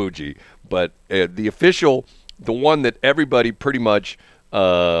air of bougie, but the one that everybody pretty much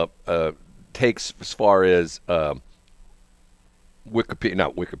takes as far as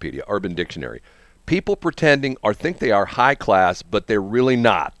Wikipedia, Urban Dictionary. People pretending or think they are high class, but they're really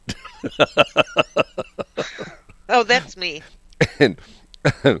not. Oh, that's me. And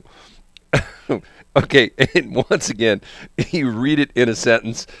okay, and once again, you read it in a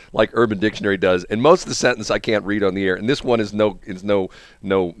sentence like Urban Dictionary does, and most of the sentence I can't read on the air, and this one is no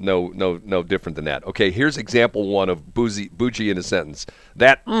different than that. Okay, here's example one of bougie in a sentence.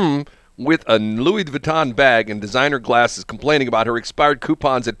 That with a Louis Vuitton bag and designer glasses complaining about her expired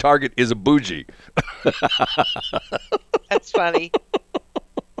coupons at Target is a bougie. That's funny.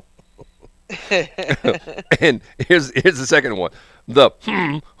 And here's the second one. The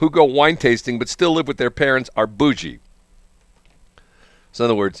who go wine tasting but still live with their parents are bougie. So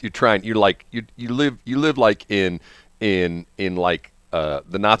in other words, you live like in like the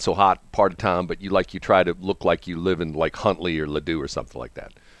not so hot part of town, but you try to look like you live in like Huntley or Ladue or something like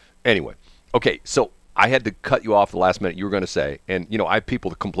that. Anyway, okay, so I had to cut you off the last minute. You were going to say, and I have people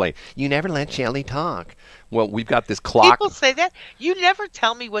to complain. You never let Shelley talk. Well, we've got this clock. People say that. You never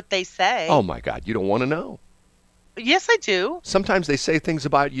tell me what they say. Oh my God, you don't want to know. Yes, I do. Sometimes they say things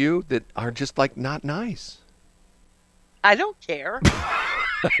about you that are just like not nice. I don't care.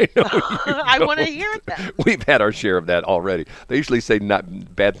 I know I want to hear that. We've had our share of that already. They usually say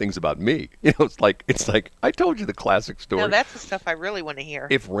not bad things about me. It's like I told you the classic story. No, that's the stuff I really want to hear.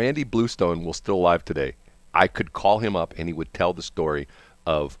 If Randy Bluestone was still alive today, I could call him up and he would tell the story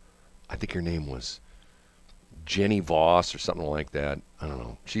of, I think her name was Jenny Voss or something like that. I don't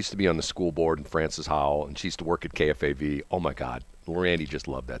know. She used to be on the school board in Francis Howell, and she used to work at KFAV. Oh my God, Randy just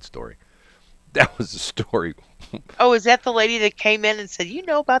loved that story. That was the story. Oh, is that the lady that came in and said, "You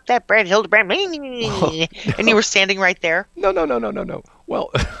know about that Brad Hildebrand?" And you were standing right there? No.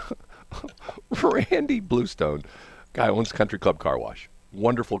 Well, Randy Bluestone, guy owns Country Club Car Wash.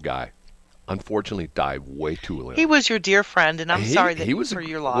 Wonderful guy. Unfortunately died way too early. He was your dear friend, and I'm sorry for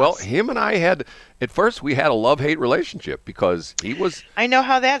your loss. Well, him and I at first we had a love-hate relationship because he was... I know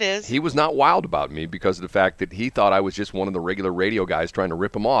how that is. He was not wild about me because of the fact that he thought I was just one of the regular radio guys trying to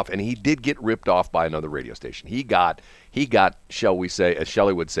rip him off, and he did get ripped off by another radio station. He got, shall we say, as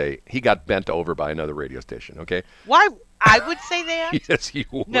Shelley would say, he got bent over by another radio station, okay? Why? I would say that? Yes, you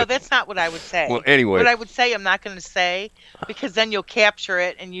would. No, that's not what I would say. Well, anyway. What I would say, I'm not going to say, because then you'll capture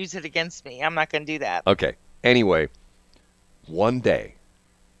it and use it against me. I'm not going to do that. Okay. Anyway, one day,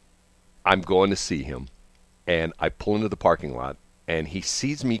 I'm going to see him, and I pull into the parking lot, and he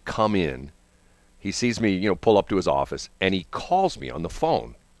sees me come in, He sees me, pull up to his office, and he calls me on the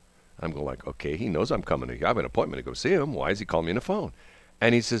phone. I'm going like, okay, he knows I'm coming. I have an appointment to go see him. Why is he calling me on the phone?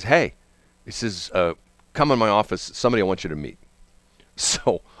 And he says, hey, come in my office. Somebody I want you to meet.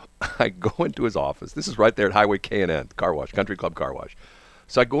 So I go into his office. This is right there at Highway K&N, car wash, Country Club Car Wash.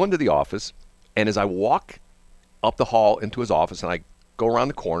 So I go into the office, and as I walk up the hall into his office, and I go around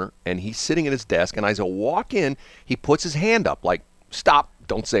the corner, and he's sitting at his desk, and as I walk in, he puts his hand up, like, stop,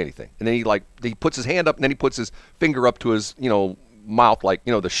 don't say anything. And then he puts his hand up, and then he puts his finger up to his, mouth, like,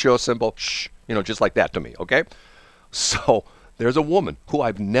 the sh symbol, shh, just like that to me, okay? So there's a woman who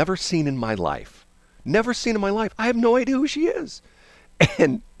I've never seen in my life. Never seen in my life. I have no idea who she is.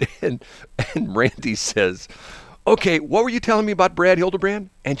 And Randy says, okay, what were you telling me about Brad Hildebrand?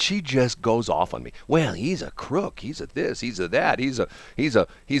 And she just goes off on me. Well, he's a crook. He's a this. He's a that. He's a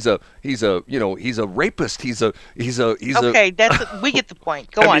rapist. Okay, we get the point.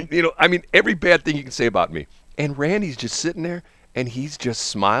 Go on. Every bad thing you can say about me. And Randy's just sitting there, and he's just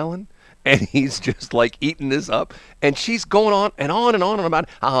smiling, and he's just like eating this up. And she's going on and on and on and about,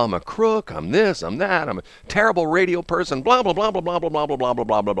 I'm a crook. I'm this. I'm that. I'm a terrible radio person. Blah blah blah blah blah blah blah blah blah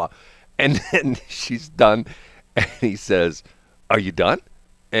blah blah blah. And then she's done. And he says, are you done?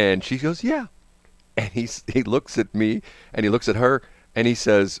 And she goes, yeah. And he looks at me, and he looks at her, and he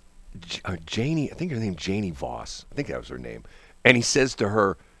says, Janie, I think her name's Janie Voss. I think that was her name. And he says to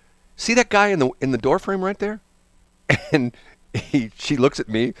her, see that guy in the door frame right there? And she looks at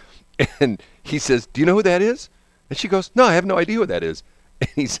me, and he says, do you know who that is? And she goes, no, I have no idea who that is. And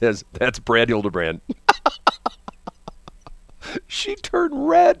he says, that's Brad Hildebrand. She turned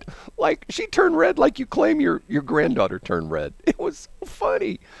red like you claim your granddaughter turned red. It was so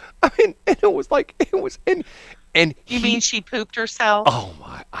funny. And it was like and you mean she pooped herself? Oh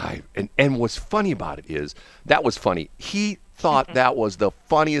my! And what's funny about it is that was funny. He thought that was the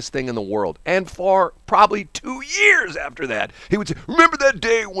funniest thing in the world, and for probably 2 years after that, he would say, "Remember that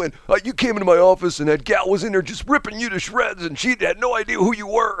day when you came into my office and that gal was in there just ripping you to shreds, and she had no idea who you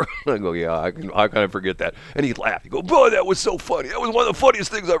were?" I go, "Yeah, I kind of forget that." And he'd laugh. He'd go, "Boy, that was so funny. That was one of the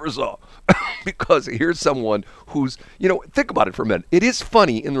funniest things I ever saw." Because here's someone who's, think about it for a minute. It is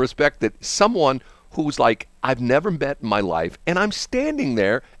funny in the respect that someone who's like, I've never met in my life, and I'm standing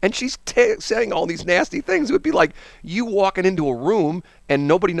there, and she's saying all these nasty things. It would be like you walking into a room, and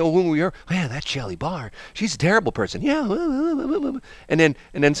nobody know who we are. Man, that's Shelley Barr. She's a terrible person. Yeah. And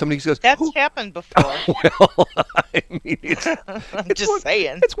then somebody says, that's happened before. Well, I mean, it's just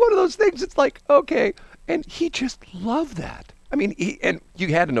saying. It's one of those things. It's like, okay. And he just loved that. I mean, and you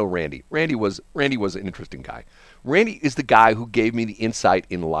had to know Randy. Randy was an interesting guy. Randy is the guy who gave me the insight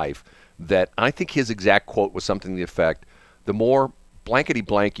in life that I think his exact quote was something to the effect, the more blankety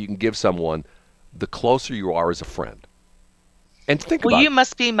blank you can give someone, the closer you are as a friend. And think about it. Well, you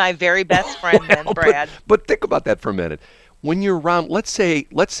must be my very best friend then, Brad. But think about that for a minute. When you're around, let's say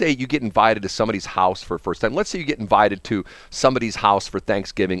you get invited to somebody's house for the first time. Let's say you get invited to somebody's house for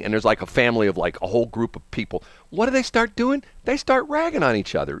Thanksgiving, and there's like a family of like a whole group of people. What do they start doing? They start ragging on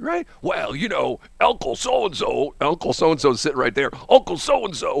each other, right? Well, Uncle so-and-so is sitting right there. Uncle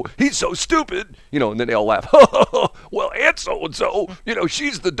so-and-so, he's so stupid. And then they all laugh. Well, Aunt so-and-so,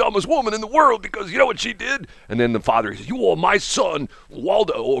 she's the dumbest woman in the world because you know what she did? And then the father says, my son,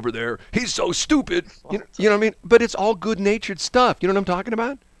 Waldo over there, he's so stupid. You know what I mean? But it's all good-natured stuff. You know what I'm talking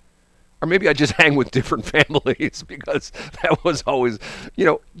about? Or maybe I just hang with different families because that was always, you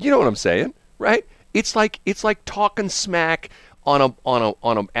know what I'm saying, right? It's like talking smack on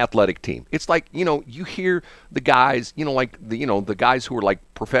an athletic team. It's like, you hear the guys, the guys who are like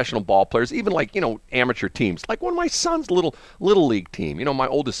professional ball players, even like, amateur teams. Like one of my son's little league team, my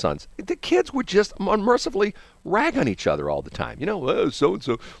oldest sons. The kids would just unmercifully rag on each other all the time. So and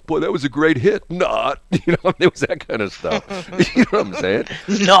so, boy, that was a great hit. Not, there was that kind of stuff. You know what I'm saying?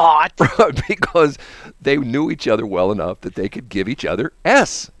 Not. Because they knew each other well enough that they could give each other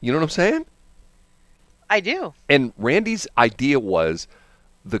S. You know what I'm saying? I do. And Randy's idea was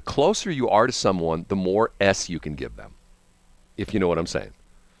the closer you are to someone, the more S you can give them, if you know what I'm saying.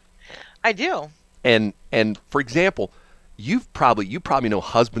 I do. And for example, you probably know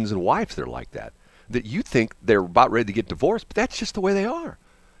husbands and wives that are like that you think they're about ready to get divorced, but that's just the way they are.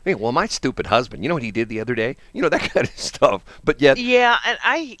 Hey, well, my stupid husband, you know what he did the other day? That kind of stuff. But yet, yeah, and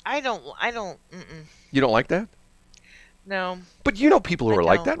I don't. Mm-mm. You don't like that? No. But people who are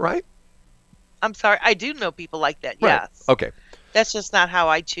like that, right? I'm sorry. I do know people like that, right. Yes. Okay. That's just not how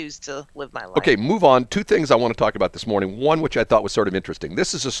I choose to live my life. Okay, move on. 2 things I want to talk about this morning. One, which I thought was sort of interesting.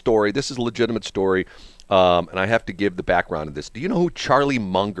 This is a story. This is a legitimate story, and I have to give the background of this. Do you know who Charlie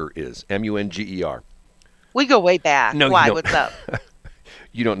Munger is? Munger. We go way back. No, Why? you don't. What's up?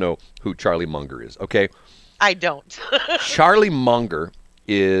 You don't know who Charlie Munger is, okay? I don't. Charlie Munger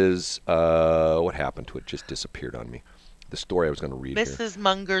is, what happened to it? Just disappeared on me. The story I was going to read here. Mrs.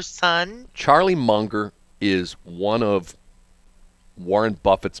 Munger's son. Charlie Munger is one of Warren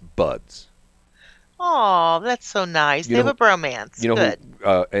Buffett's buds. Oh, that's so nice. They have a bromance. You know,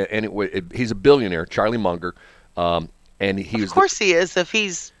 Good. He's a billionaire, Charlie Munger, and he was. Of course he is, if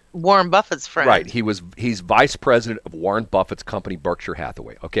he's Warren Buffett's friend. Right. He's vice president of Warren Buffett's company, Berkshire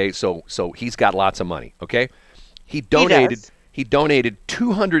Hathaway. Okay, so he's got lots of money. Okay, he donated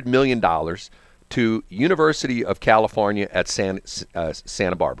 $200 million to University of California at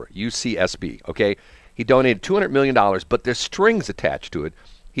Santa Barbara, UCSB. Okay, he donated $200 million, but there's strings attached to it.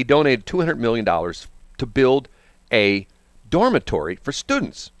 He donated $200 million to build a dormitory for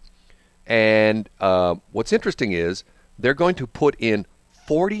students. And what's interesting is they're going to put in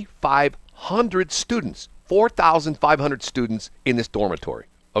 4,500 students, 4,500 students in this dormitory.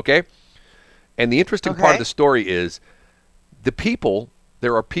 Okay? And the interesting part of the story is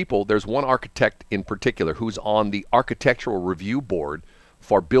there's one architect in particular who's on the architectural review board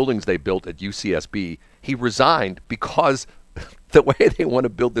for buildings they built at UCSB. He resigned because the way they want to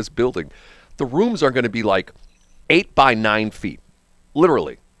build this building, the rooms are going to be like 8 by 9 feet,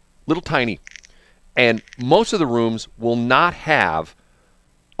 literally, little tiny. And most of the rooms will not have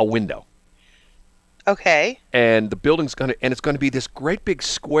a window. Okay. And the building's it's going to be this great big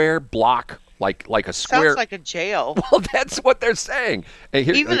square block, like a square. Sounds like a jail. Well, that's what they're saying. And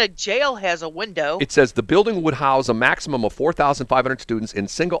even a jail has a window. It says the building would house a maximum of 4,500 students in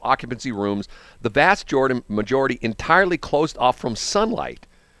single occupancy rooms, the vast majority entirely closed off from sunlight.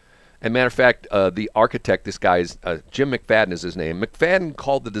 And matter of fact, the architect, this guy is Jim McFadden is his name. McFadden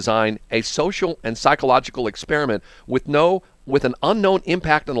called the design a social and psychological experiment with an unknown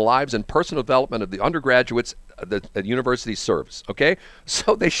impact on the lives and personal development of the undergraduates the university serves. Okay,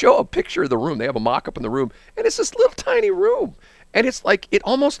 so they show a picture of the room. They have a mock-up in the room, and it's this little tiny room, and it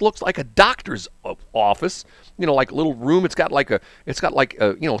almost looks like a doctor's office. You know, like a little room. It's got like a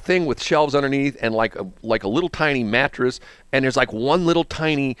thing with shelves underneath, and like a little tiny mattress, and there's like one little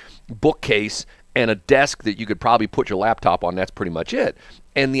tiny bookcase and a desk that you could probably put your laptop on. That's pretty much it.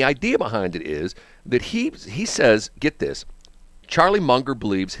 And the idea behind it is that he says, get this, Charlie Munger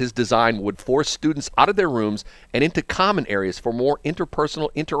believes his design would force students out of their rooms and into common areas for more interpersonal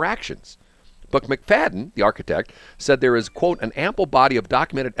interactions. But McFadden, the architect, said there is, quote, an ample body of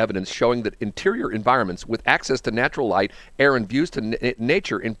documented evidence showing that interior environments with access to natural light, air, and views to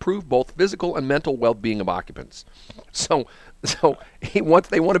nature improve both physical and mental well-being of occupants. So they want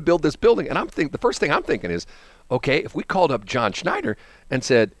to build this building, and the first thing I'm thinking is, okay, if we called up John Schneider and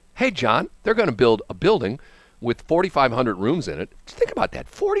said, hey, John, they're going to build a building with 4,500 rooms in it. Think about that,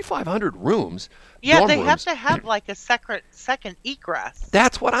 4,500 rooms. Yeah, they have to have like a second egress.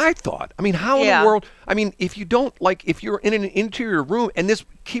 That's what I thought. I mean, how in the world? I mean, if you're in an interior room, and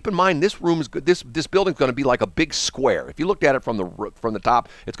keep in mind, this room is good. This building's going to be like a big square. If you looked at it from the top,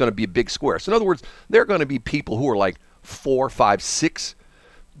 it's going to be a big square. So in other words, there are going to be people who are like 4, 5, 6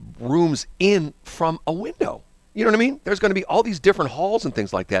 rooms in from a window. You know what I mean? There's going to be all these different halls and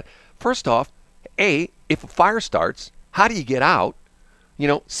things like that. First off, if a fire starts, how do you get out? You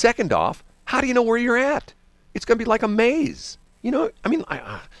know, second off, how do you know where you're at? It's going to be like a maze. You know, I mean,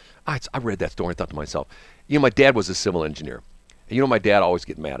 I read that story and thought to myself, you know, my dad was a civil engineer. And you know, my dad always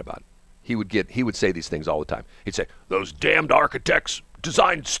get mad about it. He would say these things all the time. He'd say, those damned architects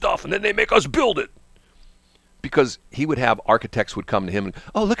designed stuff and then they make us build it. Because he would have architects would come to him and,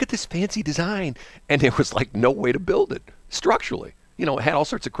 oh, look at this fancy design. And there was like no way to build it structurally. You know, it had all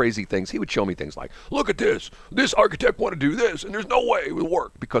sorts of crazy things. He would show me things like, look at this. This architect wanted to do this, and there's no way it would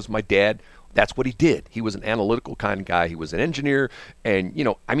work. Because my dad, that's what he did. He was an analytical kind of guy. He was an engineer. And, you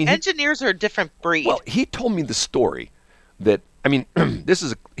know, I mean. Engineers are a different breed. Well, he told me the story that, I mean,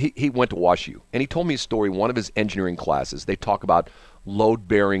 he went to WashU. And he told me a story, one of his engineering classes. They talk about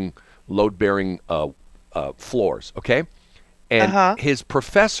load-bearing floors, okay? And his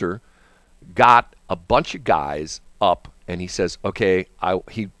professor got a bunch of guys up. And he says, okay,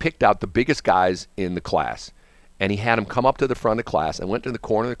 he picked out the biggest guys in the class, and he had them come up to the front of the class and went to the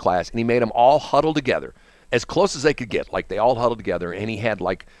corner of the class, and he made them all huddle together as close as they could get. Like they all huddled together, and he had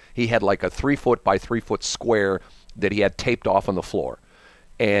like a 3 foot by 3 foot square that he had taped off on the floor.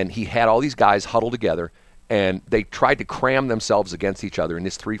 And he had all these guys huddled together, and they tried to cram themselves against each other in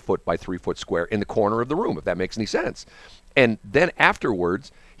this 3 foot by 3 foot square in the corner of the room, if that makes any sense. And then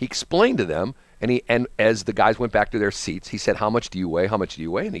afterwards, he explained to them, And as the guys went back to their seats, he said, how much do you weigh? How much do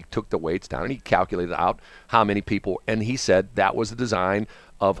you weigh? And he took the weights down and he calculated out how many people. And he said that was the design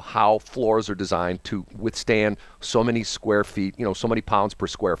of how floors are designed to withstand so many square feet, so many pounds per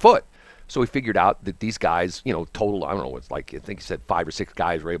square foot. So he figured out that these guys, total, I don't know, it's like, I think he said 5 or 6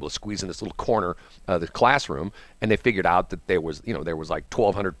 guys were able to squeeze in this little corner of the classroom, and they figured out that there was like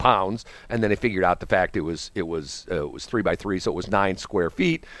 1,200 pounds, and then they figured out the fact it was 3 by 3, so it was 9 square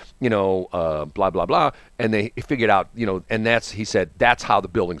feet, blah, blah, blah, and they figured out, and he said, that's how the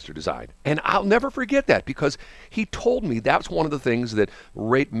buildings are designed. And I'll never forget that, because he told me that's one of the things that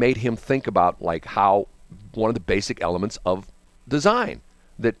made him think about, like, how one of the basic elements of design.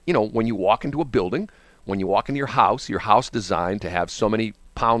 That, when you walk into a building, when you walk into your house designed to have so many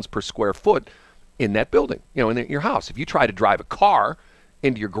pounds per square foot in that building, in your house. If you try to drive a car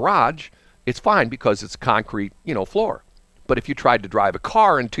into your garage, it's fine because it's concrete, floor. But if you tried to drive a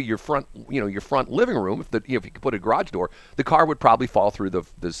car into your front, your front living room, if you could put a garage door, the car would probably fall through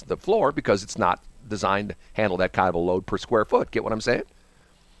the floor because it's not designed to handle that kind of a load per square foot. Get what I'm saying?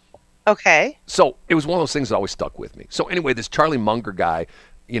 Okay. So it was one of those things that always stuck with me. So anyway, this Charlie Munger guy,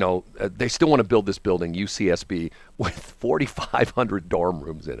 they still want to build this building, UCSB, with 4,500 dorm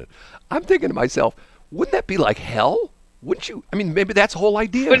rooms in it. I'm thinking to myself, wouldn't that be like hell? Wouldn't you? I mean, maybe that's the whole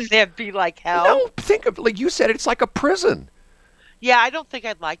idea. Wouldn't that be like hell? No, think of, like you said, it's like a prison. Yeah, I don't think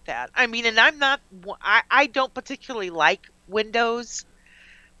I'd like that. I mean, and I don't particularly like windows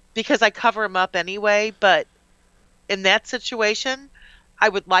because I cover them up anyway, but in that situation, I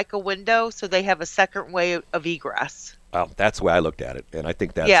would like a window so they have a second way of egress. Well, that's the way I looked at it, and I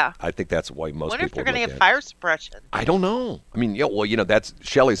think that's why most people look at it. I wonder if they're going to have fire suppression. I don't know. I mean, that's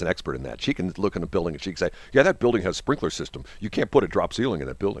Shelley's an expert in that. She can look in a building and she can say, yeah, that building has a sprinkler system. You can't put a drop ceiling in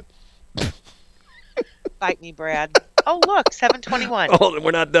that building. Fight me, Brad. Oh, look, 7:21. Oh,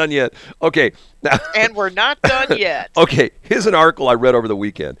 we're not done yet. Okay. Now, and we're not done yet. Okay, here's an article I read over the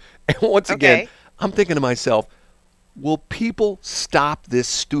weekend. And once again, I'm thinking to myself, will people stop this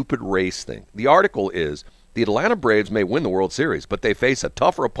stupid race thing? The article is, the Atlanta Braves may win the World Series, but they face a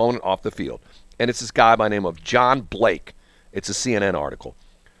tougher opponent off the field. And it's this guy by the name of John Blake. It's a CNN article.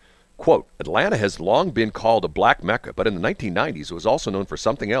 Quote, Atlanta has long been called a black mecca, but in the 1990s it was also known for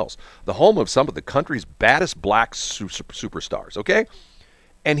something else, the home of some of the country's baddest black superstars, okay?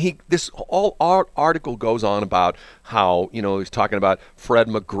 And this whole article goes on about how, he's talking about Fred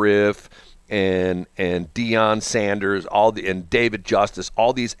McGriff and Deion Sanders, and David Justice,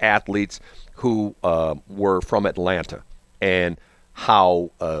 all these athletes who were from Atlanta, and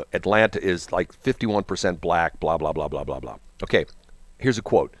how Atlanta is like 51% black, blah, blah, blah, blah, blah, blah. Okay, here's a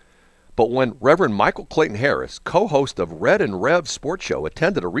quote. But when Reverend Michael Clayton Harris, co-host of Red and Rev Sports Show,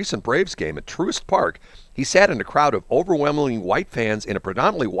 attended a recent Braves game at Truist Park, he sat in a crowd of overwhelmingly white fans in a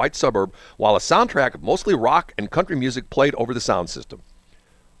predominantly white suburb while a soundtrack of mostly rock and country music played over the sound system.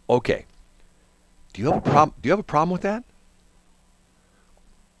 Okay. Do you have a problem with that?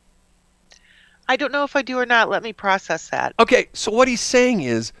 I don't know if I do or not. Let me process that. Okay, so what he's saying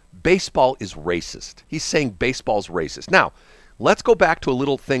is baseball is racist. He's saying baseball's racist. Now, let's go back to a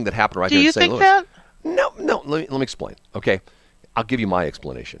little thing that happened right here in St. Louis. Do you think that? No. Let me explain. Okay, I'll give you my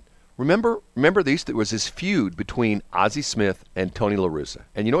explanation. Remember, there was this feud between Ozzie Smith and Tony La Russa.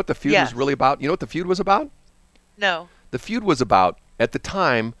 And you know what the feud was really about? You know what the feud was about? No. The feud was about, at the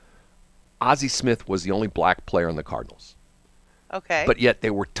time, Ozzie Smith was the only black player on the Cardinals. Okay. But yet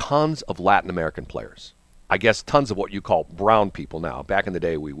there were tons of Latin American players. I guess tons of what you call brown people now. Back in the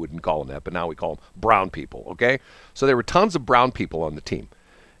day, we wouldn't call them that, but now we call them brown people, okay? So there were tons of brown people on the team.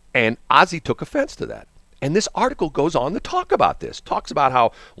 And Ozzie took offense to that. And this article goes on to talk about this. Talks about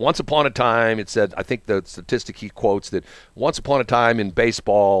how once upon a time, it said, I think the statistic he quotes, that once upon a time in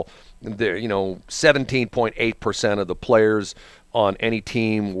baseball, there, 17.8% of the players on any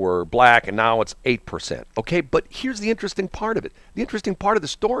team were black, and now it's 8%. Okay, but here's the interesting part of it. The interesting part of the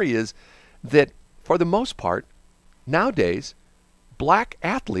story is that, for the most part, nowadays, black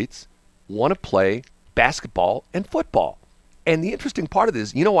athletes want to play basketball and football. And the interesting part of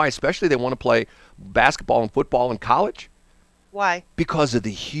this, you know why especially they want to play basketball and football in college? Why? Because of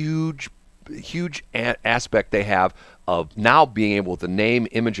the huge aspect they have of now being able to name,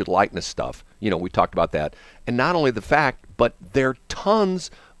 image, and likeness stuff. We talked about that. And not only the fact, but there are tons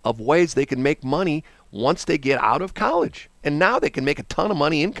of ways they can make money once they get out of college. And now they can make a ton of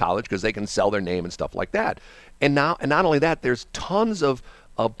money in college because they can sell their name and stuff like that. And not only that, there's tons of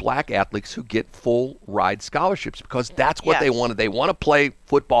black athletes who get full ride scholarships because that's what they want. They want to play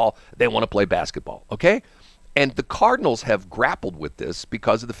football. They want to play basketball. Okay? And the Cardinals have grappled with this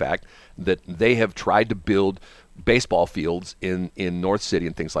because of the fact that they have tried to build baseball fields in North City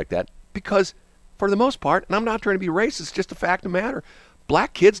and things like that because for the most part, and I'm not trying to be racist, it's just a fact of the matter.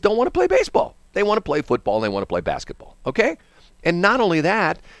 Black kids don't want to play baseball. They want to play football and they want to play basketball, okay? And not only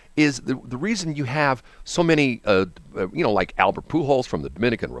that is the reason you have so many, like Albert Pujols from the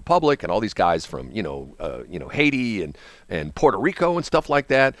Dominican Republic and all these guys from, Haiti and Puerto Rico and stuff like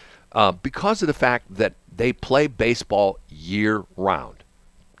that, because of the fact that they play baseball year-round.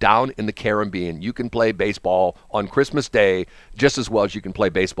 Down in the Caribbean, you can play baseball on Christmas Day just as well as you can play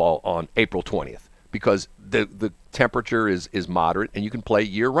baseball on April 20th because the temperature is moderate and you can play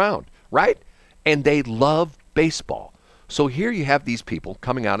year-round, right? And they love baseball. So here you have these people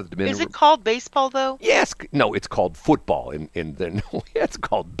coming out of the Dominican. Is it called baseball, though? Yes. No, it's called football. It's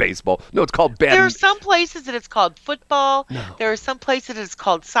called baseball. No, it's called badminton. There are some places that it's called football. No. There are some places that it's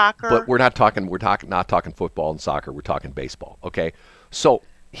called soccer. But we're not talking football and soccer. We're talking baseball, okay? So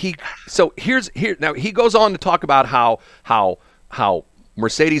he goes on to talk about how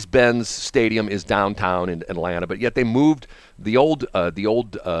Mercedes-Benz Stadium is downtown in Atlanta, but yet they moved the old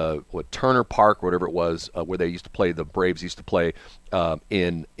Turner Park, whatever it was, where they used to play. The Braves used to play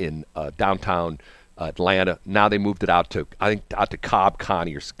in downtown Atlanta. Now they moved it out to Cobb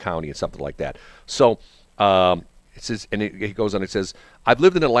County or something like that. So it says, and he goes on. It says, "I've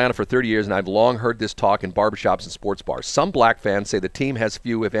lived in Atlanta for 30 years, and I've long heard this talk in barbershops and sports bars. Some black fans say the team has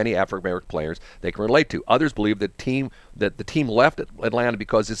few, if any, African-American players they can relate to. Others believe that the team left Atlanta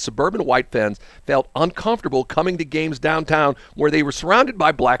because its suburban white fans felt uncomfortable coming to games downtown where they were surrounded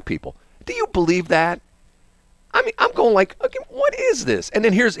by black people. Do you believe that? I mean, I'm going like, okay, what is this? And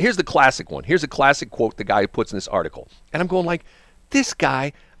then here's the classic one. Here's a classic quote the guy puts in this article. And I'm going like, this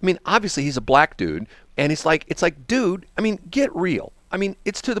guy, I mean, obviously he's a black dude, and it's like, dude, I mean, get real. I mean,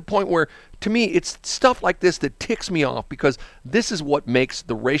 it's to the point where, to me, it's stuff like this that ticks me off because this is what makes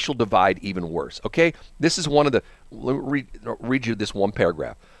the racial divide even worse, okay? This is one of the, let me read you this one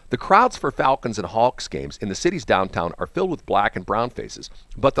paragraph. The crowds for Falcons and Hawks games in the city's downtown are filled with black and brown faces,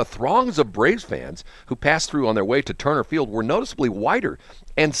 but the throngs of Braves fans who passed through on their way to Turner Field were noticeably whiter,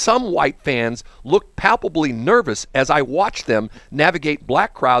 and some white fans looked palpably nervous as I watched them navigate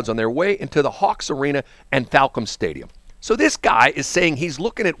black crowds on their way into the Hawks Arena and Falcons Stadium. So this guy is saying he's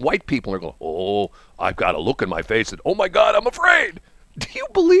looking at white people and they're going, oh, I've got a look in my face and, oh, my God, I'm afraid. Do you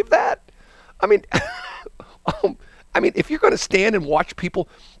believe that? I mean, if you're going to stand and watch people,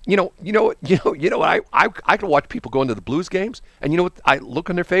 I can watch people go into the Blues games, and you know what I look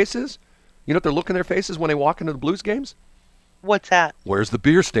in their faces? You know what they're looking in their faces when they walk into the Blues games? What's that? Where's the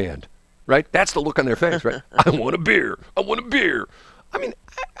beer stand? Right? That's the look on their face, right? I want a beer. I want a beer. I mean,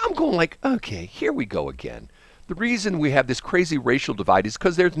 I'm going like, okay, here we go again. The reason we have this crazy racial divide is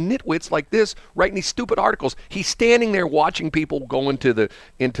because there's nitwits like this writing these stupid articles. He's standing there watching people go into the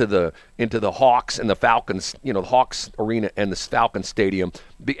Hawks and the Falcons, the Hawks Arena and the Falcons Stadium,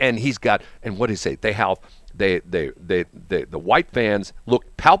 and he's got, and what did he say? The white fans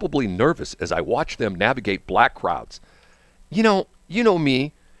look palpably nervous as I watch them navigate black crowds. You know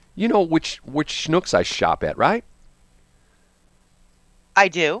me, you know which schnooks I shop at, right? I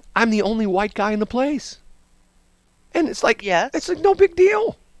do. I'm the only white guy in the place. And it's like, yes. It's like no big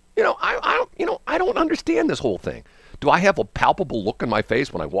deal. I don't understand this whole thing. Do I have a palpable look in my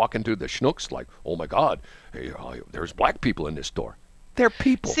face when I walk into the schnooks like, oh my God, hey, there's black people in this store? They're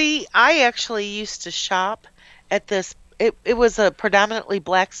people. See, I actually used to shop at this. It was a predominantly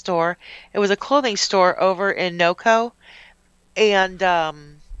black store. It was a clothing store over in NoCo, and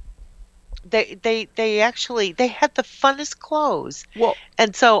they had the funnest clothes. Well,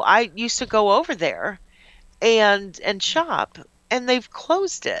 and so I used to go over there and shop, and they've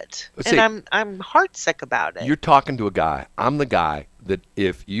closed it. See, and I'm heartsick about it. You're talking to a guy. I'm the guy that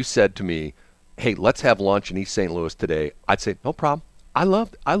if you said to me, hey, let's have lunch in East St. Louis today, I'd say, no problem. I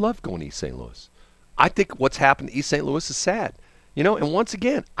love going to East St. Louis. I think what's happened to East St. Louis is sad. And once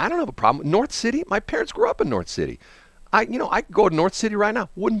again, I don't have a problem. North City, my parents grew up in North City. I could go to North City right now.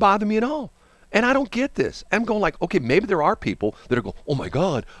 Wouldn't bother me at all. And I don't get this. I'm going like, okay, maybe there are people that are going, oh my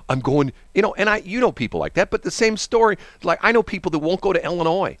God, I'm going, and people like that. But the same story, like I know people that won't go to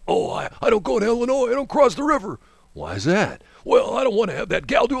Illinois. Oh, I don't go to Illinois. I don't cross the river. Why is that? Well, I don't want to have that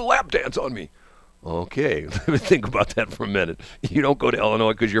gal do a lap dance on me. Okay, let me think about that for a minute. You don't go to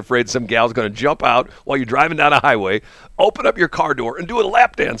Illinois because you're afraid some gal's going to jump out while you're driving down a highway, open up your car door, and do a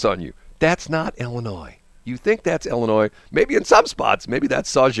lap dance on you. That's not Illinois. You think that's Illinois. Maybe in some spots, maybe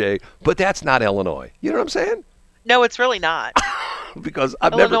that's Sauget, but that's not Illinois. You know what I'm saying? No, it's really not. Because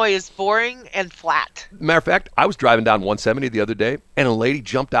Illinois is boring and flat. Matter of fact, I was driving down 170 the other day, and a lady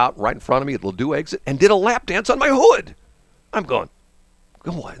jumped out right in front of me at Ladue exit and did a lap dance on my hood. I'm going,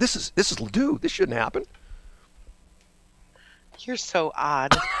 oh, this is Ladue. This shouldn't happen. You're so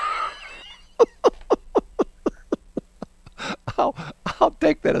odd. I'll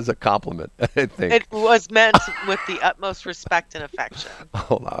take that as a compliment, I think. It was meant with the utmost respect and affection.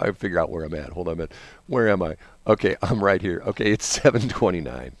 Hold on, I figure out where I'm at. Hold on a minute. Where am I? Okay, I'm right here. Okay, it's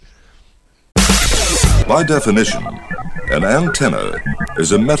 7:29. By definition, an antenna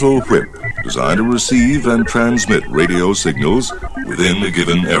is a metal whip designed to receive and transmit radio signals within a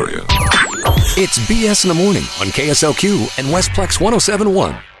given area. It's BS in the Morning on KSLQ and Westplex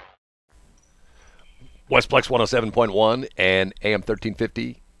 107.1. Westplex 107.1 and AM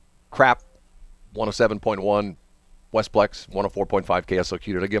 1350. Crap 107.1. Westplex 104.5 KSLQ.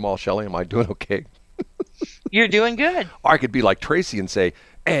 Did I get them all, Shelley? Am I doing okay? You're doing good. Or I could be like Tracy and say,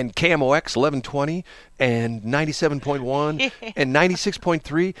 and KMOX 1120 and 97.1 and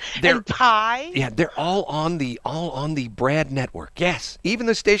 96.3. And Pi. Yeah, they're all on the Brad network. Yes, even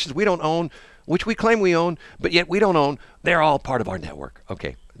the stations we don't own, which we claim we own, but yet we don't own, they're all part of our network.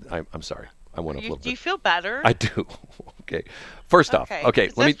 Okay, I'm sorry. I went up a little bit. Do you feel better? I do. Okay. First off, okay,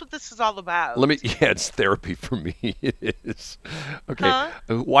 that's what this is all about. Yeah, it's therapy for me. It is. Okay.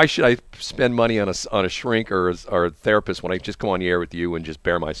 Why should I spend money on a shrink or a therapist when I just come on the air with you and just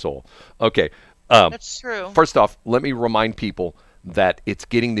bare my soul? Okay. That's true. First off, let me remind people that it's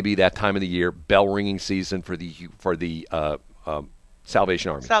getting to be that time of the year, bell ringing season for the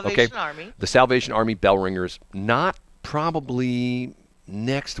Salvation Army. Salvation Army. The Salvation Army bell ringers, not probably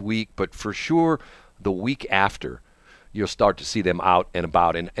next week, but for sure the week after, you'll start to see them out and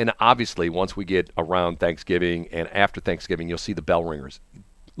about. And obviously, once we get around Thanksgiving and after Thanksgiving, you'll see the bell ringers.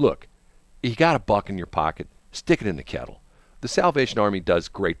 Look, you got a buck in your pocket, stick it in the kettle. The Salvation Army does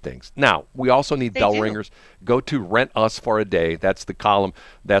great things. Now, we also need bell ringers. Go to Rent Us for a Day. That's the column.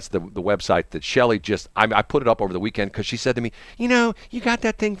 That's the website that Shelley I put it up over the weekend because she said to me, you got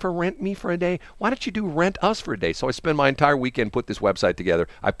that thing for Rent Me for a Day? Why don't you do Rent Us for a Day? So I spend my entire weekend put this website together.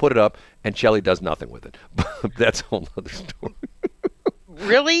 I put it up, and Shelley does nothing with it. That's a whole other story.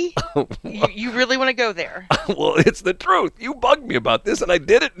 Really? You really want to go there? Well, it's the truth. You bugged me about this, and I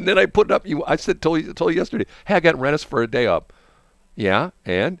did it, and then I put it up. I told you yesterday, hey, I got Rent Us for a Day up. Yeah,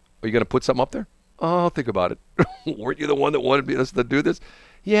 and? Are you going to put something up there? Oh, think about it. Weren't you the one that wanted us to do this?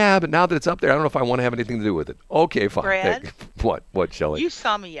 Yeah, but now that it's up there, I don't know if I want to have anything to do with it. Okay, fine. Brad? Hey, what, Shelley? You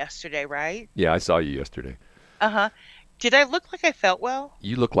saw me yesterday, right? Yeah, I saw you yesterday. Uh-huh. Did I look like I felt well?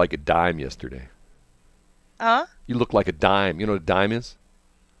 You looked like a dime yesterday. Huh? You look like a dime. You know what a dime is?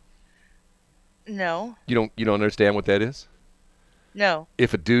 No. You don't understand what that is? No.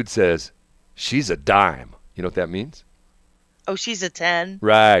 If a dude says, she's a dime, you know what that means? Oh, she's a 10.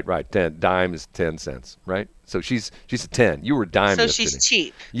 Right. 10. Dime is 10 cents, right? So she's a 10. You were a dime yesterday. So she's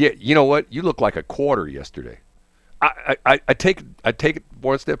cheap. Yeah, you know what? You look like a quarter yesterday. I take it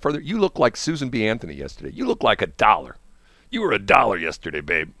one step further. You look like Susan B. Anthony yesterday. You look like $1. You were $1 yesterday,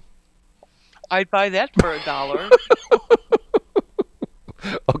 babe. I'd buy that for $1.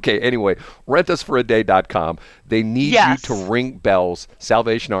 Okay, anyway, rentusforaday.com. They need you to ring bells.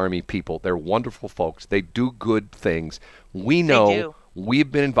 Salvation Army people, they're wonderful folks. They do good things. We know,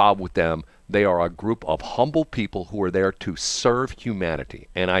 we've been involved with them. They are a group of humble people who are there to serve humanity.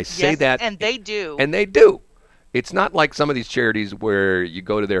 And I say that. And they do. And they do. It's not like some of these charities where you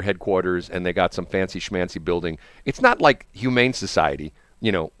go to their headquarters and they got some fancy schmancy building. It's not like Humane Society,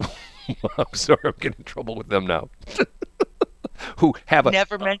 I'm sorry, I'm getting in trouble with them now. Who have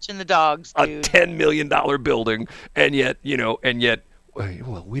never mention the dogs, dude. A $10 million building, and yet,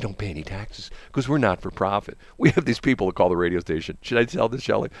 well, we don't pay any taxes because we're not for profit. We have these people that call the radio station. Should I tell this,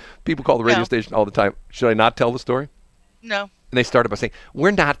 Shelley? People call the radio station all the time. Should I not tell the story? No. And they started by saying,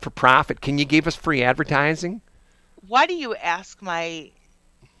 we're not for profit. Can you give us free advertising? Why do you ask my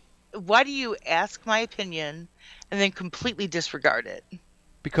opinion and then completely disregard it?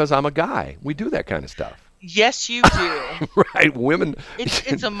 Because I'm a guy. We do that kind of stuff. Yes, you do. Right, women.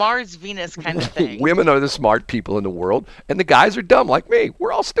 It's a Mars-Venus kind of thing. Women are the smart people in the world, and the guys are dumb like me.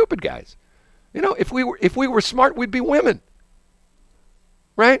 We're all stupid guys. If we were smart, we'd be women.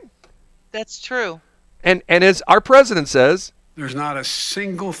 Right? That's true. And as our president says, there's not a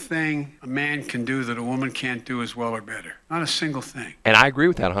single thing a man can do that a woman can't do as well or better. Not a single thing. And I agree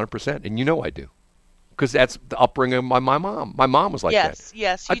with that 100%, and I do. Because that's the upbringing of my mom. My mom was like that.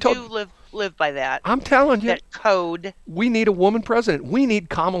 Yes, you do live by that. I'm telling you. That code. We need a woman president. We need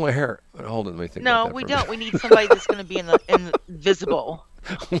Kamala Harris. Hold on, let me think about that. No, we don't. We need somebody that's going to be invisible.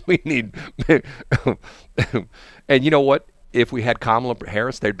 We need... And you know what? If we had Kamala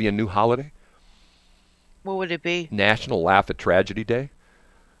Harris, there'd be a new holiday. What would it be? National Laugh at Tragedy Day.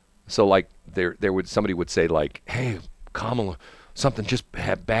 So, like, somebody would say, like, hey, Kamala... Something just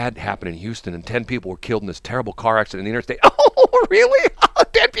bad happened in Houston, and 10 people were killed in this terrible car accident in the interstate. Oh, really?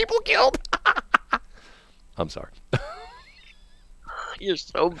 10 people killed? I'm sorry. You're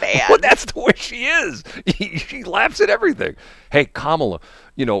so bad. Well, that's the way she is. She laughs at everything. Hey, Kamala,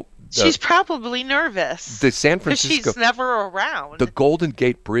 She's probably nervous. the San 'cause Francisco, she's never around. the Golden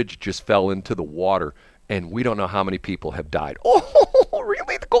Gate Bridge just fell into the water, and we don't know how many people have died. Oh,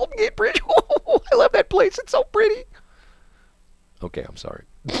 really? The Golden Gate Bridge? Oh, I love that place. It's so pretty. Okay, I'm sorry.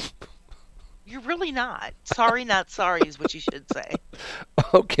 You're really not. Sorry, not sorry is what you should say.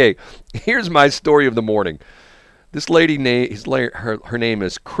 Okay, here's my story of the morning. This lady, her name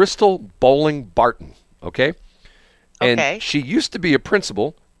is Crystal Bowling Barton, okay? And Okay. she used to be a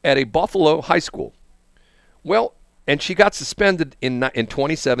principal at a Buffalo high school. Well, and she got suspended in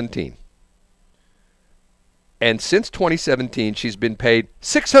 2017. And since 2017, she's been paid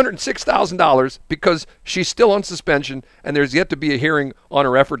 $606,000 because she's still on suspension, and there's yet to be a hearing on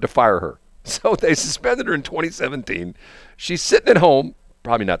her effort to fire her. So they suspended her in 2017. She's sitting at home,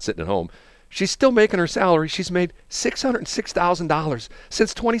 probably not sitting at home. She's still making her salary. She's made $606,000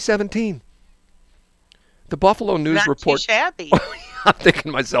 since 2017. The Buffalo News Not report. too shabby. I'm thinking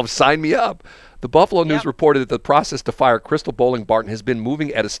to myself, sign me up. The Buffalo News reported that the process to fire Crystal Bowling Barton has been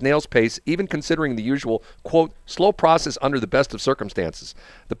moving at a snail's pace, even considering the usual, quote, slow process under the best of circumstances.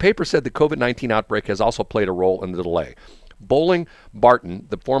 The paper said the COVID-19 outbreak has also played a role in the delay. Bowling Barton,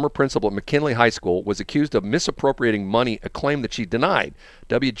 the former principal at McKinley High School, was accused of misappropriating money, a claim that she denied.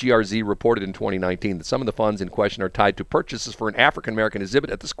 WGRZ reported in 2019 that some of the funds in question are tied to purchases for an African-American exhibit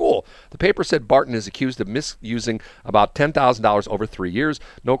at the school. The paper said Barton is accused of misusing about $10,000 over 3 years.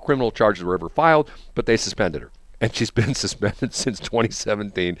 No criminal charges were ever filed, but they suspended her. And she's been suspended since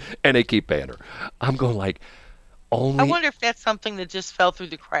 2017, and they keep paying her. I'm going like, only... I wonder if that's something that just fell through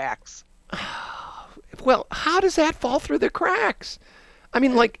the cracks. Well, how does that fall through the cracks? I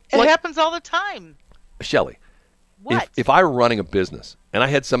mean, It happens all the time. Shelley, What? if I were running a business and I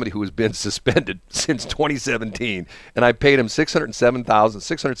had somebody who has been suspended since 2017 and I paid him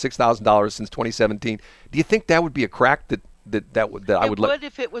 $606,000 since 2017, do you think that would be a crack that I would let? It would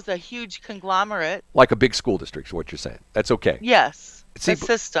if it was a huge conglomerate. Like a big school district is what you're saying. That's okay. Yes. See, a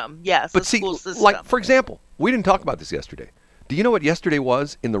system. Yes. But a see, school system. like, for example, we didn't talk about this yesterday. Do you know what yesterday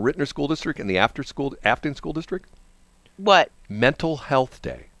was in the Rittner School District and the Afton School District? What? Mental Health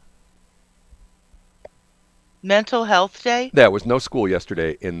Day. Mental Health Day? There was no school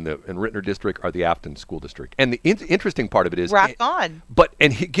yesterday in Rittner District or the Afton School District. And the interesting part of it is... Rock on.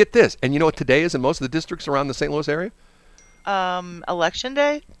 Get this. And you know what today is in most of the districts around the St. Louis area? Election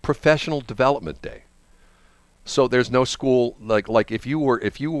Day? Professional Development Day. So there's no school like if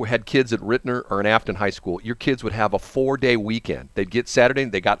you had kids at Rittner or an Afton High School, your kids would have a 4-day weekend. They got Saturday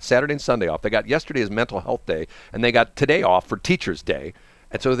and Sunday off. They got yesterday as Mental Health Day, and they got today off for Teachers Day,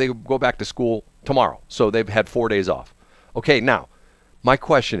 and so they go back to school tomorrow. So they've had 4 days off. Okay, now my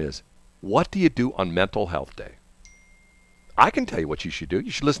question is, what do you do on Mental Health Day? I can tell you what you should do.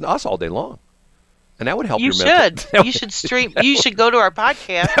 You should listen to us all day long. And that would help You your mental should. You should stream. You should go to our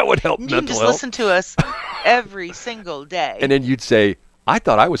podcast. That would help You mental can just health. listen to us every single day. And then you'd say, I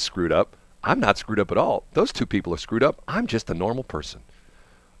thought I was screwed up. I'm not screwed up at all. Those two people are screwed up. I'm just a normal person.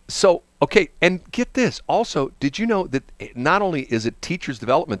 So, okay, and get this. Also, did you know that not only is it Teachers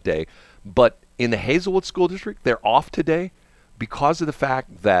Development Day, but in the Hazelwood School District, they're off today because of the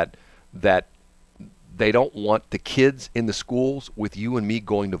fact that they don't want the kids in the schools with you and me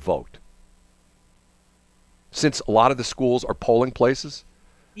going to vote. Since a lot of the schools are polling places,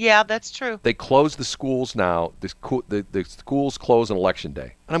 yeah, that's true. they close the schools now. The schools close on Election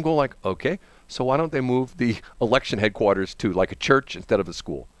Day. And I'm going like, okay, so why don't they move the election headquarters to like a church instead of a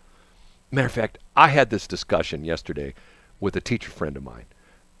school? Matter of fact, I had this discussion yesterday with a teacher friend of mine.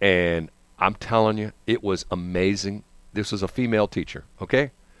 And I'm telling you, it was amazing. This was a female teacher,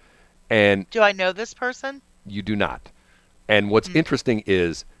 okay? And Do I know this person? you do not. And what's interesting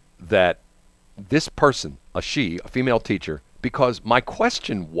is that this person, a female teacher, because my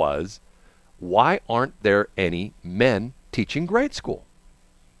question was, why aren't there any men teaching grade school?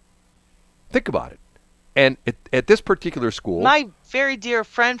 Think about it. And at this particular school... My very dear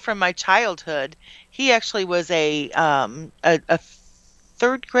friend from my childhood, he actually was a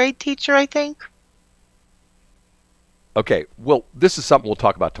third grade teacher, I think. Okay, well, this is something we'll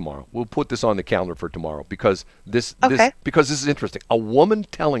talk about tomorrow. We'll put this on the calendar for tomorrow because this is interesting. A woman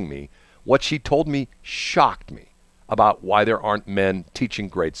telling me what she told me shocked me about why there aren't men teaching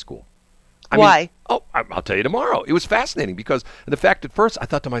grade school. Why? I'll tell you tomorrow. It was fascinating because the fact at first I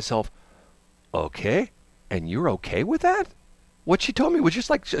thought to myself, okay, and you're okay with that? What she told me was just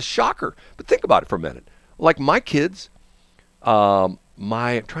like a shocker. But think about it for a minute. Like my kids, I'm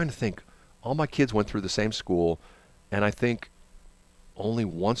trying to think, all my kids went through the same school, and I think only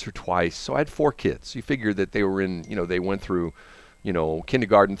once or twice. So I had 4 kids. You figure that they were they went through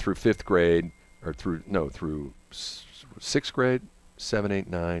kindergarten through 5th grade, or through 6th grade, 7, 8,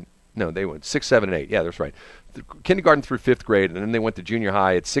 9. No, they went 6, 7, and 8. Yeah, that's right. Kindergarten through 5th grade, and then they went to junior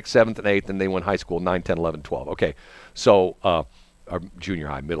high at 6th, 7th, and 8th, and they went high school 9, 10, 11, 12. Okay, so or junior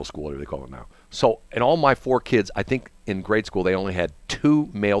high, middle school, whatever they call it now. So, in all my 4 kids, I think in grade school they only had 2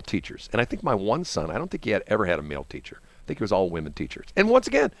 male teachers. And I think my one son, I don't think he ever had a male teacher. I think it was all women teachers. And once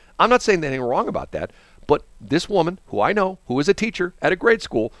again, I'm not saying anything wrong about that, but this woman, who I know, who is a teacher at a grade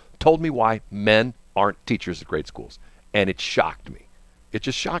school, told me why men aren't teachers at grade schools. And it shocked me. It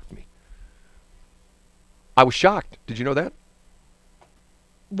just shocked me. I was shocked. Did you know that?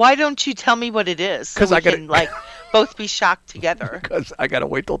 Why don't you tell me what it is? So we can both be shocked together. Because I got to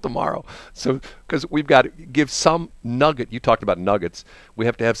wait till tomorrow. So, because we've got to give some nugget. You talked about nuggets. We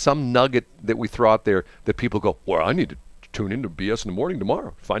have to have some nugget that we throw out there that people go, well, I need to tune into BS in the Morning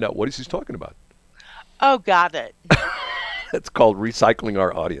tomorrow. Find out what he's talking about. Oh, got it. That's called recycling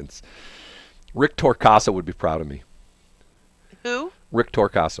our audience. Rick Torcaso would be proud of me. Who? Rick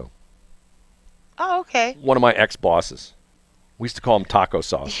Torcaso. Oh, okay. One of my ex-bosses. We used to call him taco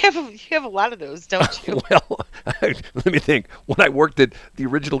sauce. You have a lot of those, don't you? Well, let me think. When I worked at the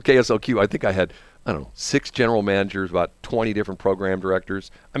original KSLQ, I think I had, 6 general managers, about 20 different program directors.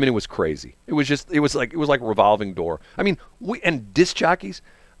 I mean, it was crazy. It was like a revolving door. I mean, and disc jockeys,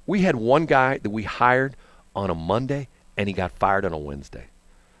 we had one guy that we hired on a Monday, and he got fired on a Wednesday.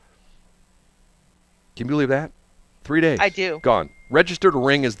 Can you believe that? 3 days. I do. Gone. Register to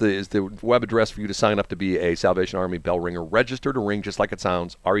Ring is the web address for you to sign up to be a Salvation Army bell ringer. Register to Ring, just like it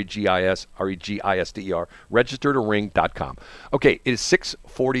sounds. REGIS, REGISTER. Registertoring.com. Okay, it is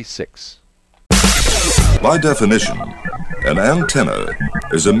 6:46. By definition, an antenna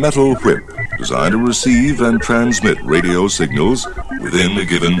is a metal whip designed to receive and transmit radio signals within a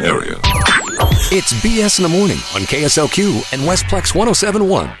given area. It's BS in the Morning on KSLQ and Westplex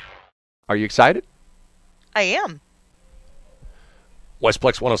 107.1. Are you excited? I am.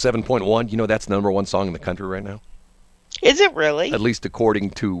 Westplex 107.1, you know that's the number 1 song in the country right now? Is it really? At least according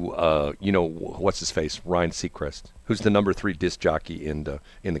to, what's his face, Ryan Seacrest, who's the number 3 disc jockey in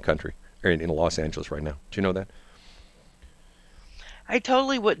the country, or in Los Angeles right now. Do you know that? I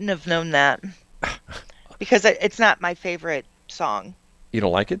totally wouldn't have known that because it's not my favorite song. You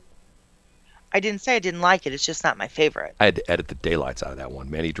don't like it? I didn't say I didn't like it. It's just not my favorite. I had to edit the daylights out of that one.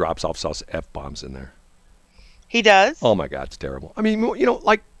 Man, he drops off sauce F-bombs in there. He does? Oh, my God, it's terrible. I mean,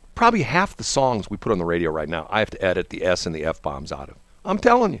 like probably half the songs we put on the radio right now, I have to edit the S and the F-bombs out of. I'm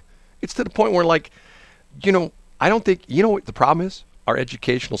telling you. It's to the point where, I don't think, what the problem is? Our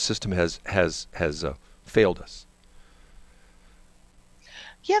educational system has failed us.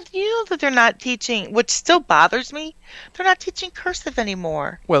 Yeah, you know that they're not teaching, which still bothers me, they're not teaching cursive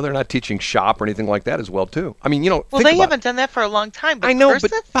anymore. Well, they're not teaching shop or anything like that as well, too. I mean, Well, they haven't done that for a long time. But I know,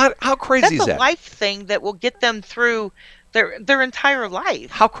 cursive, but how crazy is that? That's a life thing that will get them through their entire life.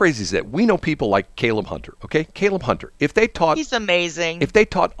 How crazy is that? We know people like Caleb Hunter, okay? Caleb Hunter. If they taught... He's amazing. If they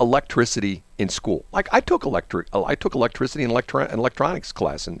taught electricity in school, like I took electricity and electronics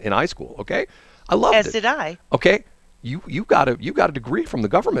class in high school, okay? I loved it. As did I. Okay? You got a degree from the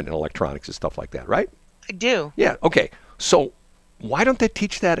government in electronics and stuff like that, right? I do. Yeah, okay. So why don't they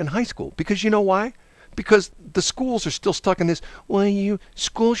teach that in high school? Because you know why? Because the schools are still stuck in this,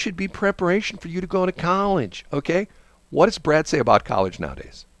 school should be preparation for you to go to college, okay? What does Brad say about college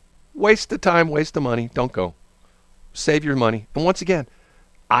nowadays? Waste the time, waste the money, don't go. Save your money. And once again,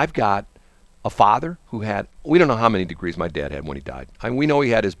 I've got a father who had, we don't know how many degrees my dad had when he died. We know he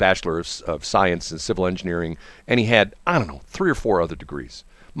had his Bachelor of Science in Civil Engineering, and he had, 3 or 4 other degrees.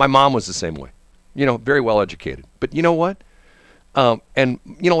 My mom was the same way, very well educated. But you know what?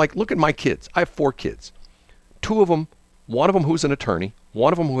 Look at my kids. I have 4 kids. 2 of them, one of them who's an attorney,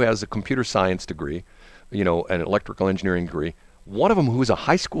 one of them who has a computer science degree, an electrical engineering degree, one of them who's a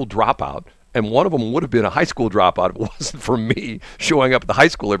high school dropout, and one of them would have been a high school dropout if it wasn't for me showing up at the high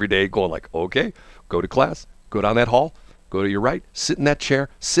school every day going like, okay, go to class, go down that hall, go to your right, sit in that chair,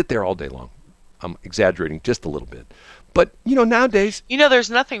 sit there all day long. I'm exaggerating just a little bit. But, nowadays... there's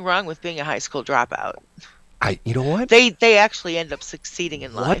nothing wrong with being a high school dropout. You know what? They actually end up succeeding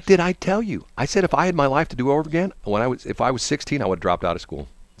in life. What did I tell you? I said if I had my life to do over again, if I was 16, I would have dropped out of school.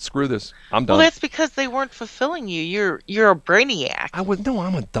 Screw this. I'm done. Well, that's because they weren't fulfilling you. You're a brainiac. I'm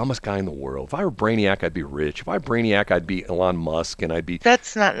the dumbest guy in the world. If I were a brainiac, I'd be rich. If I were a brainiac, I'd be Elon Musk, and I'd be...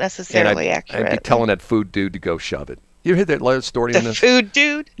 That's not necessarily accurate. I'd be telling that food dude to go shove it. You ever heard that story in this? The food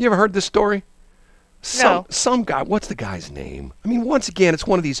dude? You ever heard this story? No. Some guy, what's the guy's name? I mean, once again, it's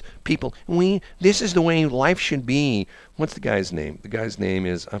one of these people, this is the way life should be. What's the guy's name? The guy's name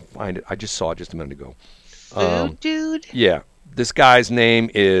is, I just saw it just a minute ago. Food dude? Yeah. This guy's name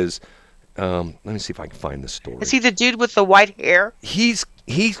is. Let me see if I can find this story. Is he the dude with the white hair? He's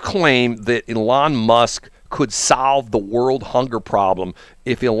claimed that Elon Musk could solve the world hunger problem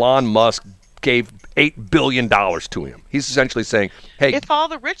if Elon Musk gave $8 billion to him. He's essentially saying, hey, if all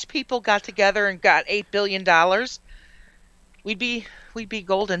the rich people got together and got $8 billion, we'd be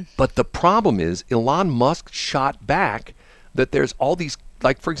golden. But the problem is Elon Musk shot back that there's all these,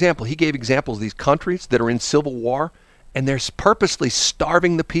 like, for example, he gave examples of these countries that are in civil war, and they're purposely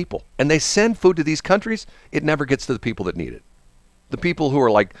starving the people. And they send food to these countries. It never gets to the people that need it. The people who are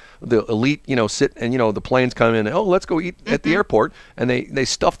like the elite, sit and, the planes come in and, let's go eat at the airport. And they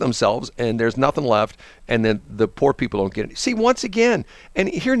stuff themselves and there's nothing left. And then the poor people don't get it. See, once again, and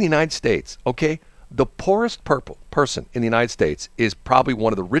here in the United States, okay, the poorest person in the United States is probably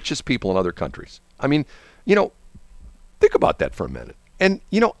one of the richest people in other countries. I mean, think about that for a minute. And,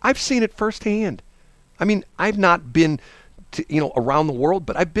 I've seen it firsthand. I mean, I've not been to, around the world,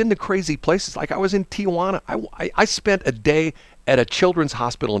 but I've been to crazy places. Like I was in Tijuana. I spent a day at a children's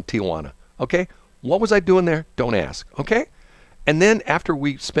hospital in Tijuana. Okay. What was I doing there? Don't ask. Okay. And then after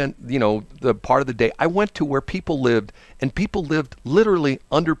we spent, the part of the day, I went to where people lived, and people lived literally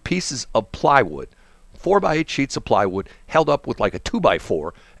under pieces of plywood, 4x8 sheets of plywood held up with like a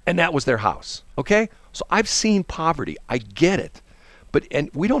 2x4, and that was their house. Okay. So I've seen poverty. I get it.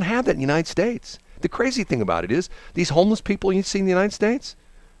 And we don't have that in the United States. The crazy thing about it is these homeless people you see in the United States,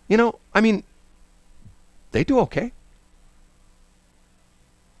 they do okay.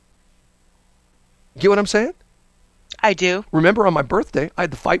 Get what I'm saying? I do. Remember on my birthday, I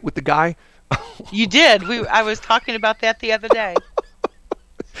had the fight with the guy. You did. I was talking about that the other day.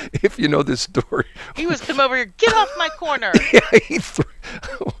 If you know this story. He was come over here, get off my corner. Yeah, he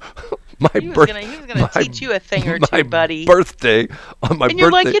was gonna teach you a thing or two, buddy. Birthday on my birthday. And you're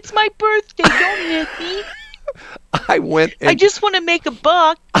like, it's my birthday, don't hit me. I went. I just want to make a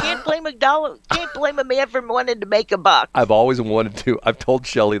buck. Can't blame McDonald's. Can't blame a man for wanting to make a buck. I've always wanted to. I've told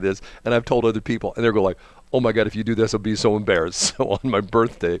Shelly this, and I've told other people, and they're going like, "Oh my God, if you do this, I'll be so embarrassed." So on my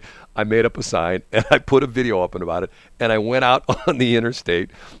birthday, I made up a sign, and I put a video up about it, and I went out on the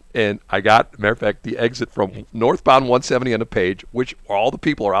interstate, and I got, matter of fact, the exit from northbound 170 on the page, which all the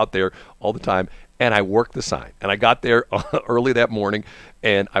people are out there all the time, and I worked the sign. And I got there early that morning,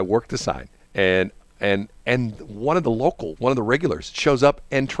 and I worked the sign, and one of the regulars shows up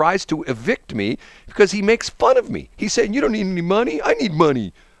and tries to evict me because he makes fun of me. He said, "You don't need any money. I need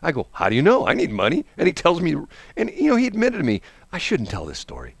money." I go, "How do you know? I need money." And he tells me, and he admitted to me, I shouldn't tell this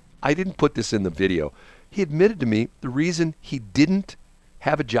story. I didn't put this in the video. He admitted to me the reason he didn't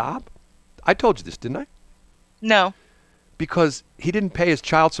have a job. I told you this, didn't I? No. Because he didn't pay his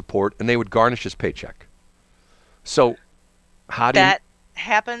child support and they would garnish his paycheck. So that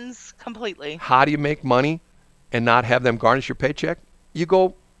happens completely. How do you make money and not have them garnish your paycheck? You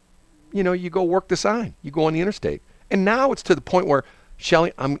go work the sign. You go on the interstate. And now it's to the point where,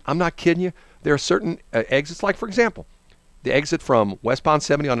 Shelly, I'm not kidding you. There are certain exits, like, for example, the exit from westbound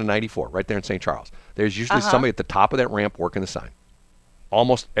 70 on the 94, right there in St. Charles. There's usually somebody at the top of that ramp working the sign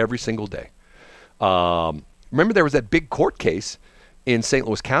almost every single day. Remember there was that big court case in St.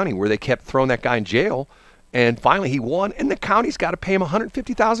 Louis County where they kept throwing that guy in jail, and finally he won, and the county's got to pay him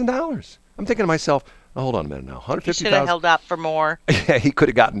 $150,000. I'm thinking to myself, oh, hold on a minute now. $150,000. He should have held up for more. Yeah, he could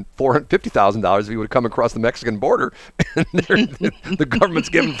have gotten $450,000 if he would have come across the Mexican border. And the government's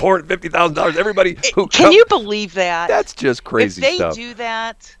giving $450,000. Everybody who Can you believe that? That's just crazy stuff. If they do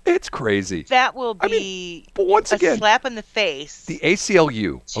that, it's crazy. That will be but once again, a slap in the face. The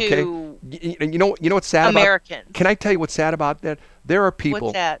ACLU, okay? You know what's sad Americans. Can I tell you what's sad about that? There are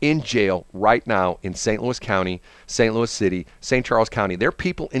people in jail right now in St. Louis County, St. Louis City, St. Charles County. There are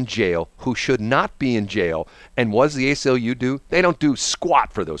people in jail who should not be in jail. And what does the ACLU do? They don't do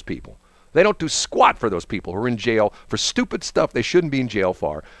squat for those people. They don't do squat for those people who are in jail for stupid stuff they shouldn't be in jail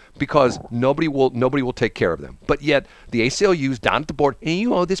for, because nobody will take care of them. But yet the ACLU's down at the board, and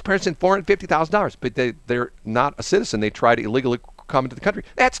you owe this person $450,000, but they're not a citizen. They try to illegally come into the country.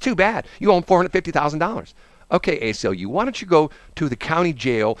 That's too bad. You owe them $450,000. Okay, ACLU, why don't you go to the county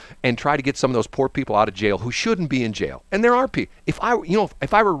jail and try to get some of those poor people out of jail who shouldn't be in jail? And there are people. If I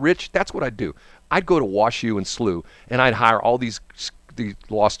were rich, that's what I'd do. I'd go to WashU and SLU, and I'd hire all these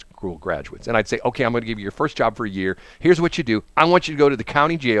law school graduates, and I'd say, okay, I'm going to give you your first job for a year. Here's what you do. I want you to go to the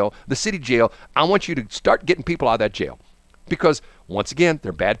county jail, the city jail. I want you to start getting people out of that jail, because once again, there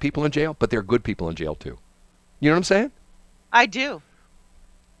are bad people in jail, but there are good people in jail too. You know what I'm saying? I do.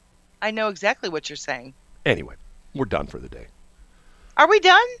 I know exactly what you're saying. Anyway, we're done for the day. Are we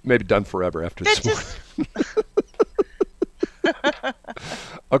done? Maybe done forever after this morning.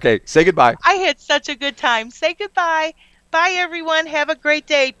 Okay, say goodbye. I had such a good time. Say goodbye. Bye, everyone. Have a great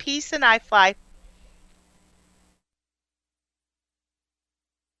day. Peace and I fly.